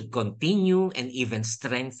we should continue and even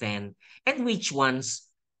strengthen, and which ones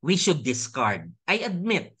we should discard. I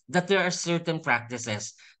admit that there are certain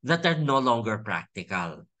practices that are no longer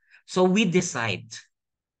practical. So we decide.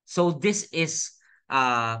 So this is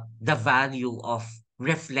the value of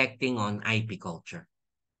reflecting on IP culture.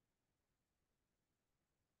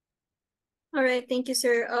 All right, thank you,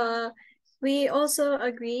 sir. We also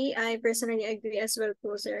agree, I personally agree as well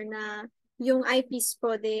po, sir, na yung IPs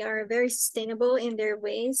po, they are very sustainable in their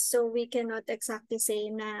ways. So we cannot exactly say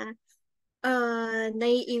na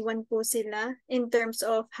naiiwan po sila in terms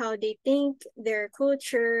of how they think, their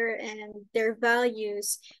culture, and their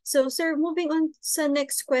values. So, sir, moving on sa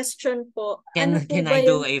next question po, ano po Can ba I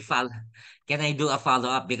do yung... a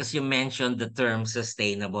follow-up because you mentioned the term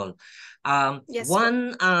sustainable. Yes po.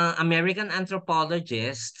 One American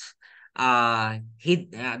anthropologist,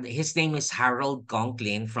 his name is Harold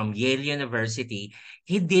Conklin from Yale University.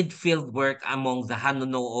 He did field work among the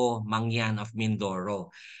Hanunoo Mangyan of Mindoro.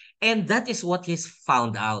 And that is what he's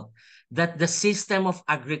found out, that the system of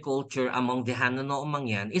agriculture among the Hanunoo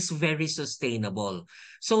Mangyan is very sustainable.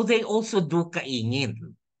 So they also do kaingin,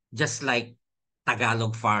 just like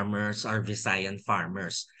Tagalog farmers or Visayan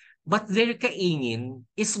farmers. But their kaingin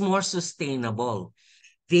is more sustainable.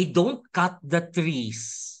 They don't cut the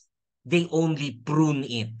trees. They only prune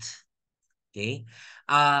it. Okay?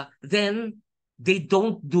 Then they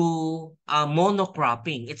don't do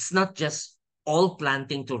monocropping. It's not just all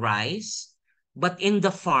planting to rice, but in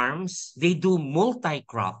the farms, they do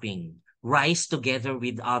multi-cropping, rice together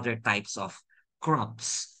with other types of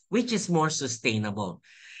crops, which is more sustainable.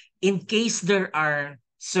 In case there are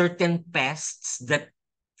certain pests that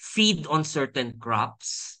feed on certain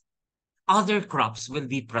crops, other crops will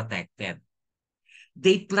be protected.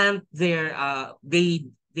 They plant their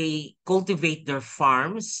they cultivate their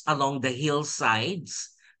farms along the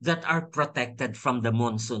hillsides that are protected from the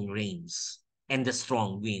monsoon rains and the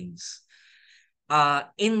strong winds.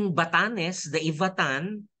 In Batanes, the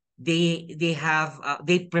Ivatan,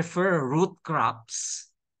 they prefer root crops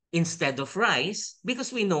instead of rice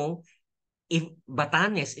because we know if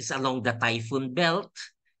Batanes is along the typhoon belt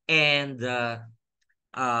and uh,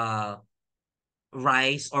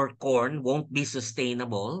 rice or corn won't be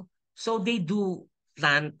sustainable. So they do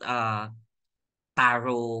plant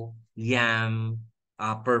taro, yam,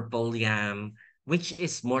 purple yam, which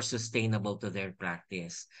is more sustainable to their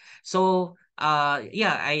practice. So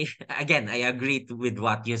yeah, I again I agree with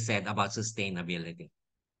what you said about sustainability.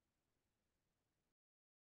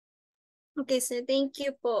 Okay, so thank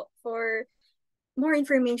you po for more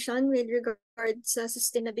information with regards sa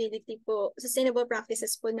sustainability po, sustainable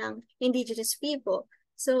practices po ng indigenous people.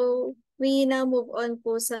 So, we now move on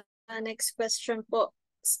po sa next question po.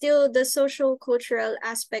 Still, the social-cultural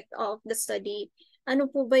aspect of the study, ano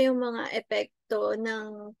po ba yung mga epekto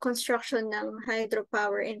ng construction ng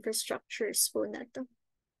hydropower infrastructures po na to?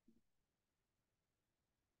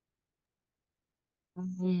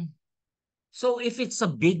 So if it's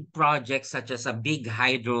a big project such as a big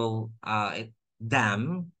hydro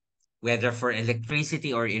dam, whether for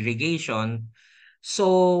electricity or irrigation,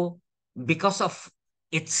 so because of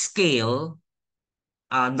its scale,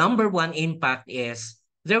 number one impact is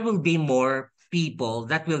there will be more people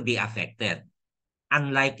that will be affected,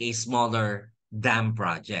 unlike a smaller dam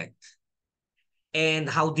project. And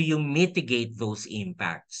how do you mitigate those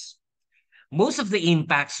impacts? Most of the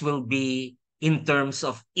impacts will be in terms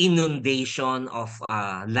of inundation of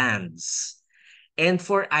lands. And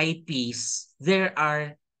for IPs, there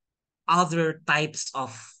are other types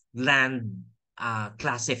of land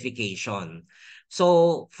classification.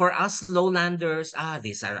 So for us lowlanders,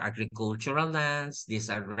 these are agricultural lands,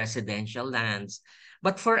 these are residential lands.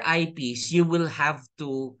 But for IPs, you will have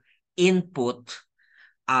to input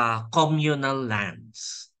communal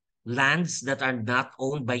lands, lands that are not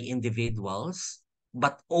owned by individuals,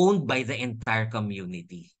 but owned by the entire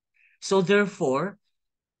community. So therefore,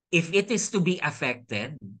 if it is to be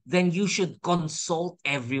affected, then you should consult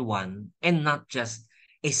everyone and not just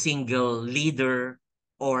a single leader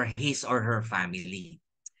or his or her family.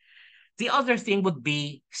 The other thing would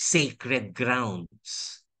be sacred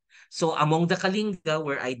grounds. So among the Kalinga,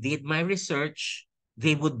 where I did my research,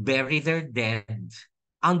 they would bury their dead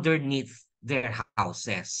underneath their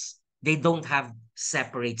houses. They don't have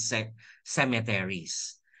separate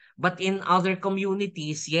cemeteries. But in other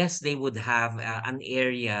communities, yes, they would have an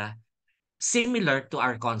area similar to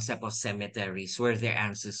our concept of cemeteries where their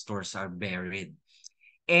ancestors are buried.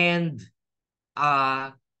 And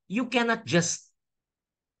uh, you cannot just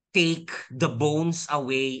take the bones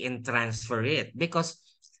away and transfer it because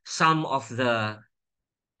some of the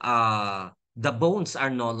bones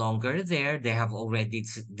are no longer there. They have already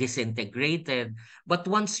disintegrated. But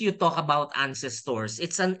once you talk about ancestors,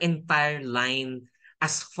 it's an entire line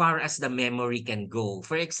as far as the memory can go.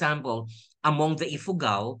 For example, among the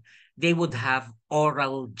Ifugao, they would have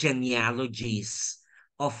oral genealogies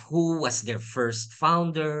of who was their first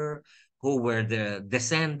founder, who were the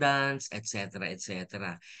descendants, etc.,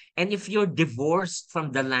 etc. And if you're divorced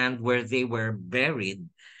from the land where they were buried,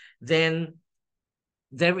 then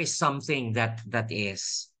there is something that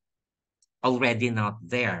is already not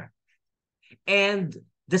there. And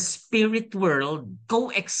the spirit world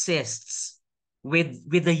coexists with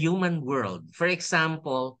the human world. For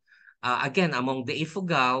example, again, among the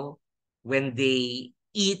Ifugao, when they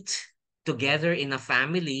eat together in a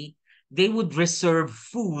family, they would reserve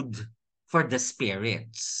food for the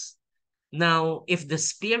spirits. Now, if the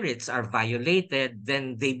spirits are violated,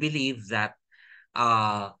 then they believe that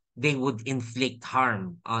they would inflict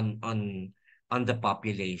harm on the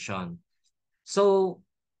population. So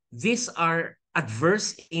these are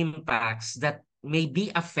adverse impacts that may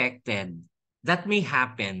be affected, that may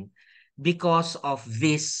happen because of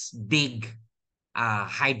these big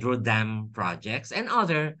hydro dam projects and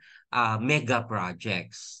other mega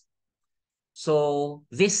projects. So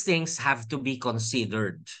these things have to be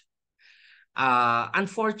considered.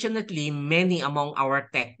 Unfortunately, many among our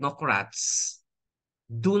technocrats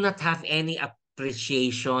do not have any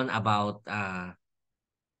appreciation about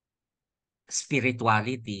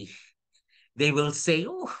spirituality. They will say,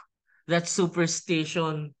 "Oh, that's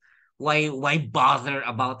superstition. Why bother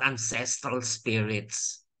about ancestral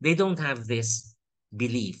spirits?" They don't have this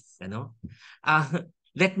belief, you know. Uh,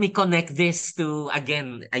 Let me connect this to,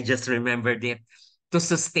 again, I just remembered it, to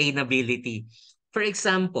sustainability. For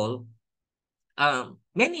example,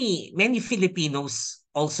 many Filipinos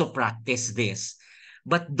also practice this,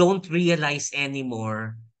 but don't realize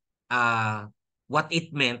anymore uh, what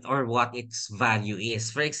it meant or what its value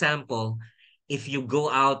is. For example, if you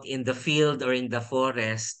go out in the field or in the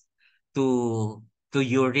forest to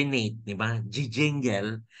urinate, di ba?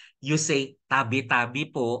 Jingle, you say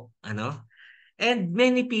tabi-tabi po, ano? And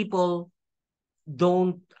many people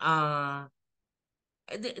don't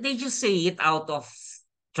they just say it out of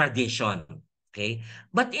tradition. Okay.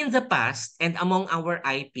 But in the past and among our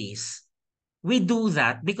IPs, we do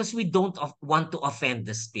that because we don't want to offend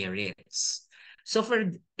the spirits. So, for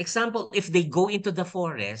example, if they go into the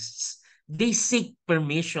forests, they seek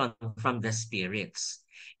permission from the spirits.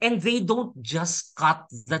 And they don't just cut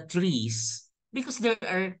the trees because there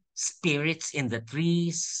are spirits in the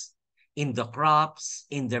trees, in the crops,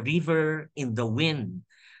 in the river, in the wind.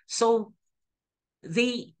 So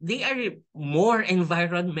they are more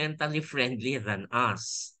environmentally friendly than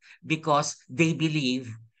us because they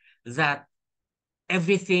believe that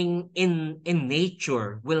everything in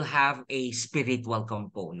nature will have a spiritual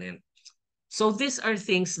component. So these are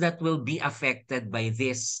things that will be affected by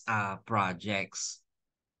these projects.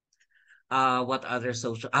 What other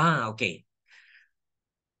social? Okay.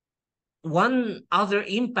 One other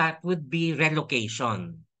impact would be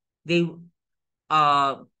relocation. They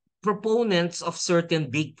uh, Proponents of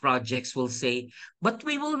certain big projects will say, but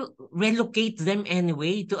we will relocate them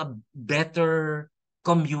anyway to a better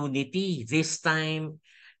community. This time,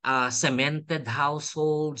 cemented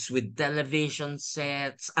households with television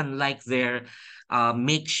sets, unlike their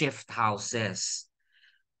makeshift houses.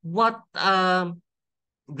 What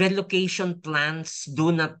relocation plans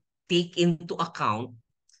do not take into account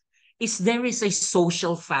is there is a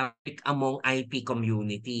social fabric among IP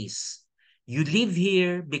communities. You live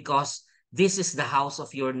here because this is the house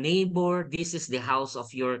of your neighbor, this is the house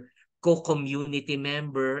of your co-community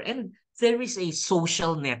member, and there is a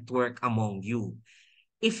social network among you.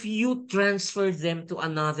 If you transfer them to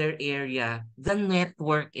another area, the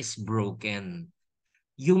network is broken.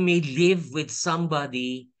 You may live with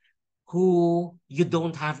somebody who you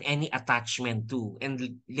don't have any attachment to,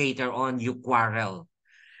 and later on you quarrel,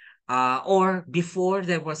 or before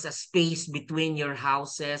there was a space between your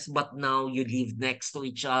houses, but now you live next to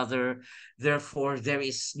each other. Therefore, there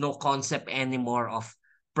is no concept anymore of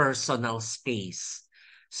personal space.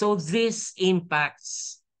 So these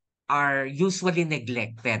impacts are usually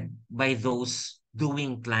neglected by those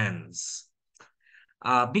doing plans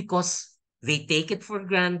because they take it for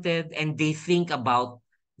granted and they think about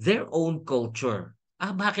their own culture.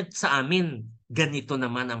 Bakit sa amin ganito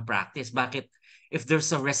naman ang practice? Bakit if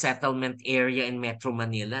there's a resettlement area in Metro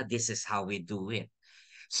Manila, this is how we do it?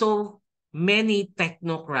 So many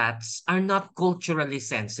technocrats are not culturally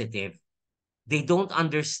sensitive. They don't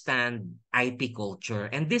understand IP culture.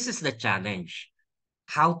 And this is the challenge: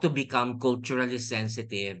 how to become culturally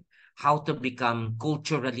sensitive, how to become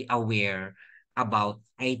culturally aware about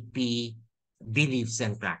IP beliefs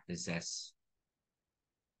and practices.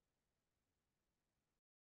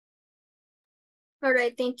 All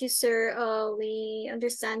right, thank you, sir. We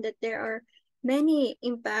understand that there are many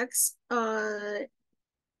impacts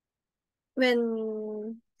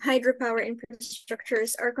when hydropower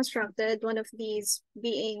infrastructures are constructed, one of these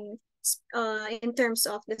being in terms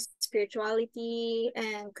of the spirituality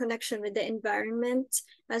and connection with the environment,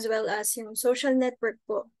 as well as yung social network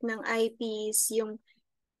po ng IPs, yung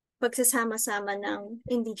pagsasama-sama ng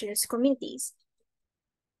indigenous communities.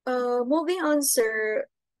 Moving on, sir,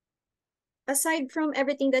 aside from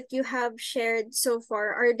everything that you have shared so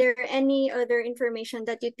far, are there any other information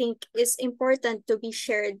that you think is important to be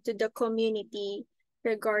shared to the community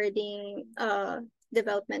regarding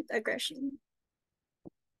development aggression?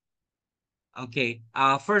 Okay.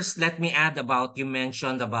 First, let me add about you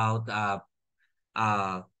mentioned about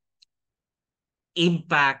uh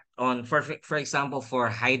impact on for example for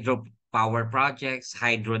hydropower projects,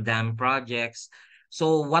 hydro dam projects.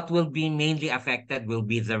 So what will be mainly affected will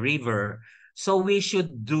be the river. So we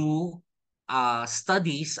should do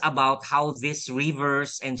studies about how these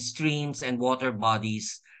rivers and streams and water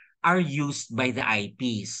bodies are used by the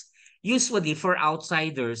IPs. Usually for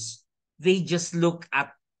outsiders, they just look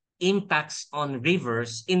at impacts on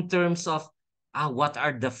rivers in terms of what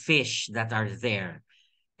are the fish that are there,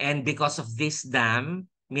 and because of this dam,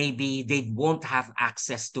 maybe they won't have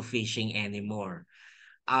access to fishing anymore.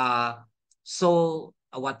 Uh,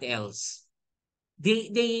 what else?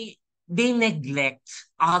 They neglect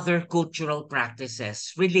other cultural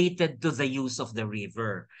practices related to the use of the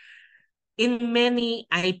river. In many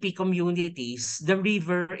IP communities, the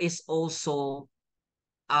river is also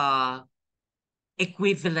uh,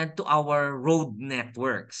 equivalent to our road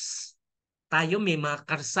networks. Tayo may mga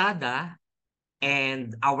karsada,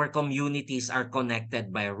 and our communities are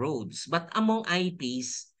connected by roads. But among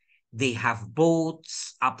IPs, they have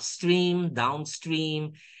boats upstream,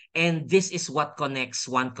 downstream, and this is what connects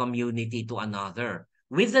one community to another.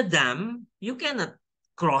 With the dam, you cannot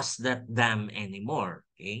cross that dam anymore.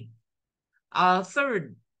 Okay.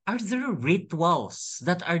 Third, are there rituals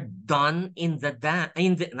that are done in the dam,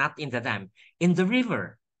 not in the dam, in the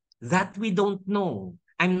river that we don't know?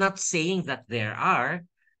 I'm not saying that there are.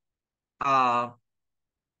 Uh,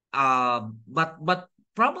 but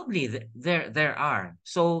probably there are.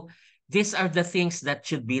 So these are the things that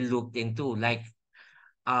should be looked into. Like,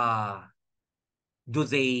 uh, do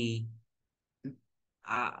they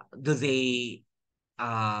do they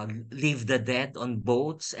leave the dead on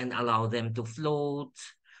boats and allow them to float,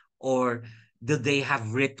 or do they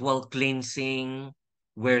have ritual cleansing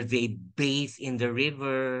where they bathe in the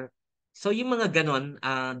river? So yung mga ganon,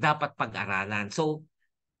 dapat pag-aralan. So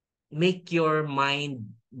make your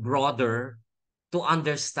mind broader to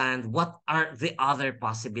understand what are the other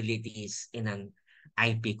possibilities in an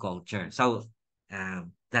IP culture. So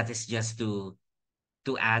that is just to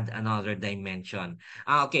add another dimension.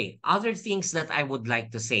 Okay, other things that I would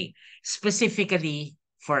like to say specifically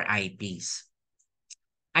for IPs.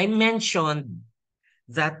 I mentioned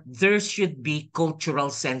that there should be cultural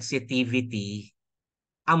sensitivity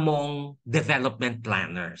among development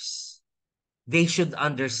planners. They should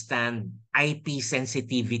understand IP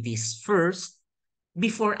sensitivities first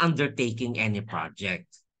before undertaking any project.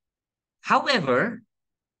 However,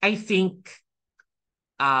 I think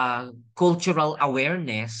cultural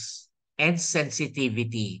awareness and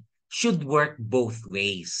sensitivity should work both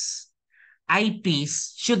ways.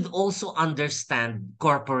 IPs should also understand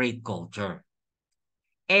corporate culture.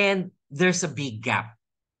 And there's a big gap.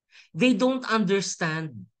 They don't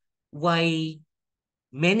understand why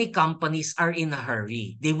many companies are in a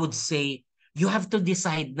hurry. They would say, you have to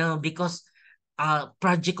decide now because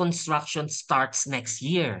project construction starts next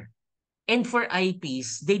year. And for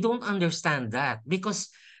IPs, they don't understand that because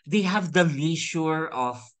they have the leisure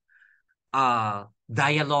of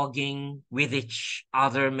dialoguing with each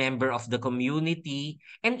other member of the community,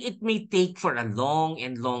 and it may take for a long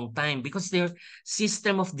and long time because their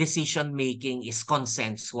system of decision making is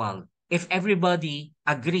consensual. If everybody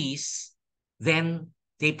agrees, then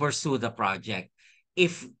they pursue the project.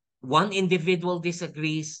 If one individual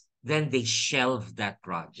disagrees, then they shelve that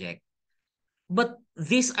project. But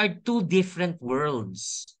these are two different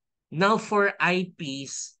worlds. Now, for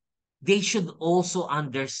IPs, they should also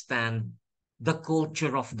understand the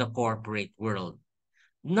culture of the corporate world.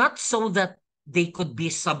 Not so that they could be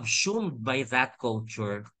subsumed by that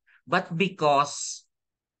culture, but because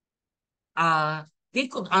uh, they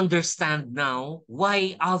could understand now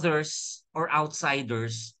why others or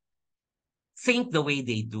outsiders think the way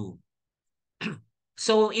they do.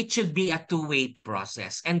 So it should be a two-way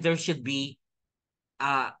process, and there should be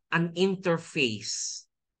an interface.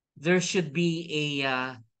 There should be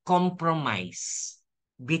a compromise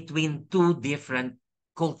between two different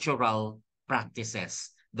cultural practices,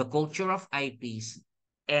 the culture of IPs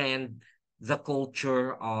and the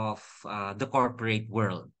culture of the corporate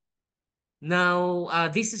world. Now,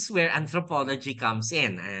 this is where anthropology comes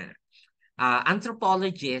in.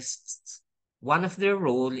 Anthropologists, one of their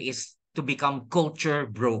role is to become culture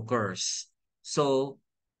brokers. So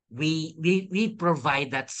we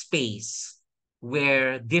provide that space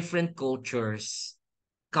where different cultures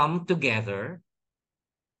come together.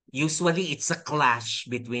 Usually it's a clash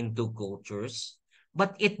between two cultures,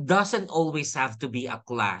 but it doesn't always have to be a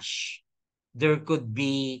clash. There could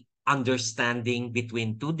be understanding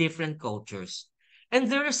between two different cultures.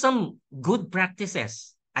 And there are some good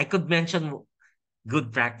practices. I could mention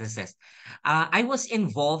good practices. I was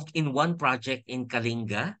involved in one project in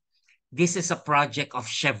Kalinga. This is a project of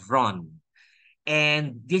Chevron,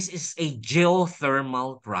 and this is a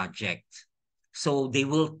geothermal project. So they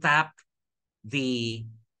will tap the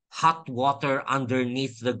hot water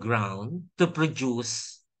underneath the ground to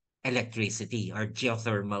produce electricity or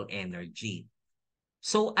geothermal energy.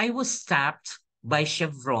 So I was tapped by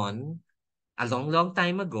Chevron a long, long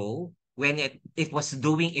time ago when it was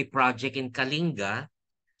doing a project in Kalinga.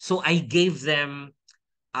 So I gave them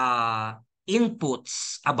uh,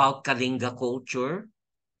 inputs about Kalinga culture,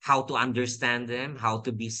 how to understand them, how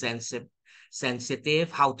to be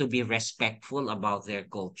sensitive, how to be respectful about their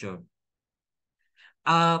culture.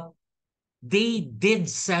 Uh, they did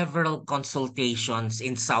several consultations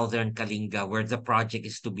in southern Kalinga where the project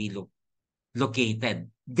is to be located.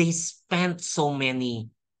 They spent so many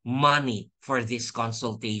money for these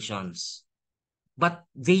consultations, but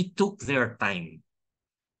they took their time.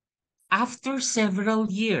 After several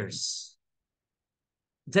years,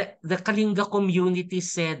 the Kalinga community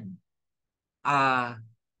said, uh,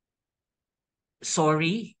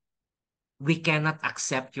 sorry, we cannot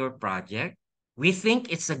accept your project. We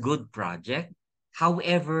think it's a good project.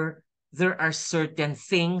 However, there are certain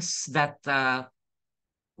things that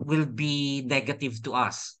will be negative to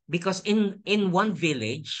us. Because in one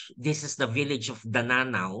village, this is the village of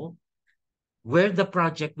Dananao, where the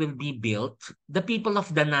project will be built, the people of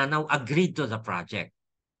Dananao agreed to the project.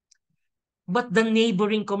 But the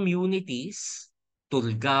neighboring communities,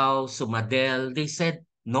 Tulgao, Sumadel, they said,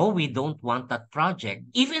 no, we don't want that project.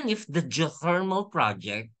 Even if the geothermal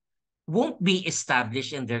project won't be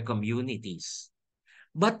established in their communities.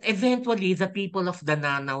 But eventually, the people of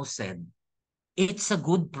Dananao said, it's a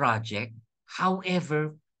good project.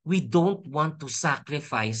 However, we don't want to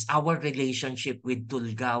sacrifice our relationship with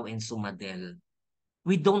Tulgao and Sumadel.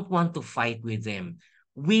 We don't want to fight with them.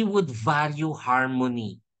 We would value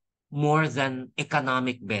harmony more than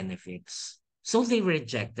economic benefits. So they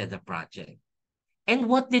rejected the project. And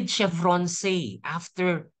what did Chevron say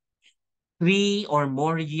after 3 or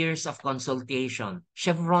more years of consultation?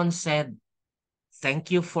 Chevron said, thank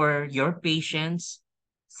you for your patience.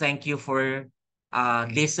 Thank you for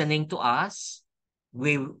listening to us.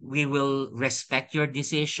 We will respect your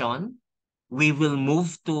decision. We will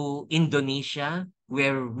move to Indonesia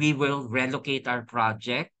where we will relocate our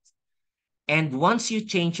project. And once you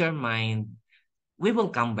change your mind, we will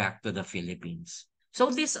come back to the Philippines.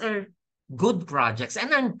 So these are good projects,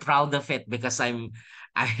 and I'm proud of it because I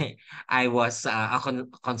I was a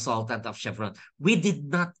consultant of Chevron. We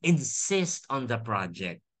did not insist on the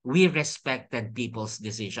project. We respected people's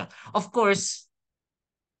decision. Of course,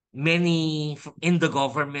 many in the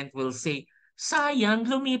government will say, sayang,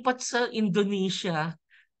 lumipat sa Indonesia.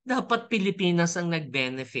 Dapat Pilipinas ang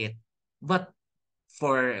nag-benefit. But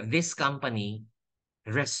for this company,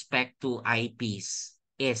 respect to IPs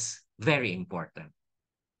is very important.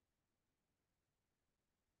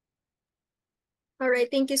 All right,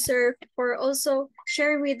 thank you, sir, for also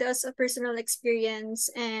sharing with us a personal experience,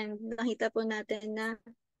 and nakita po natin na,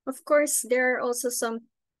 of course, there are also some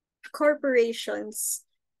corporations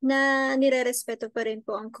na nire-respeto pa rin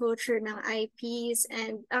po ang culture ng IPs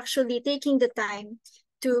and actually taking the time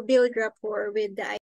to build rapport with the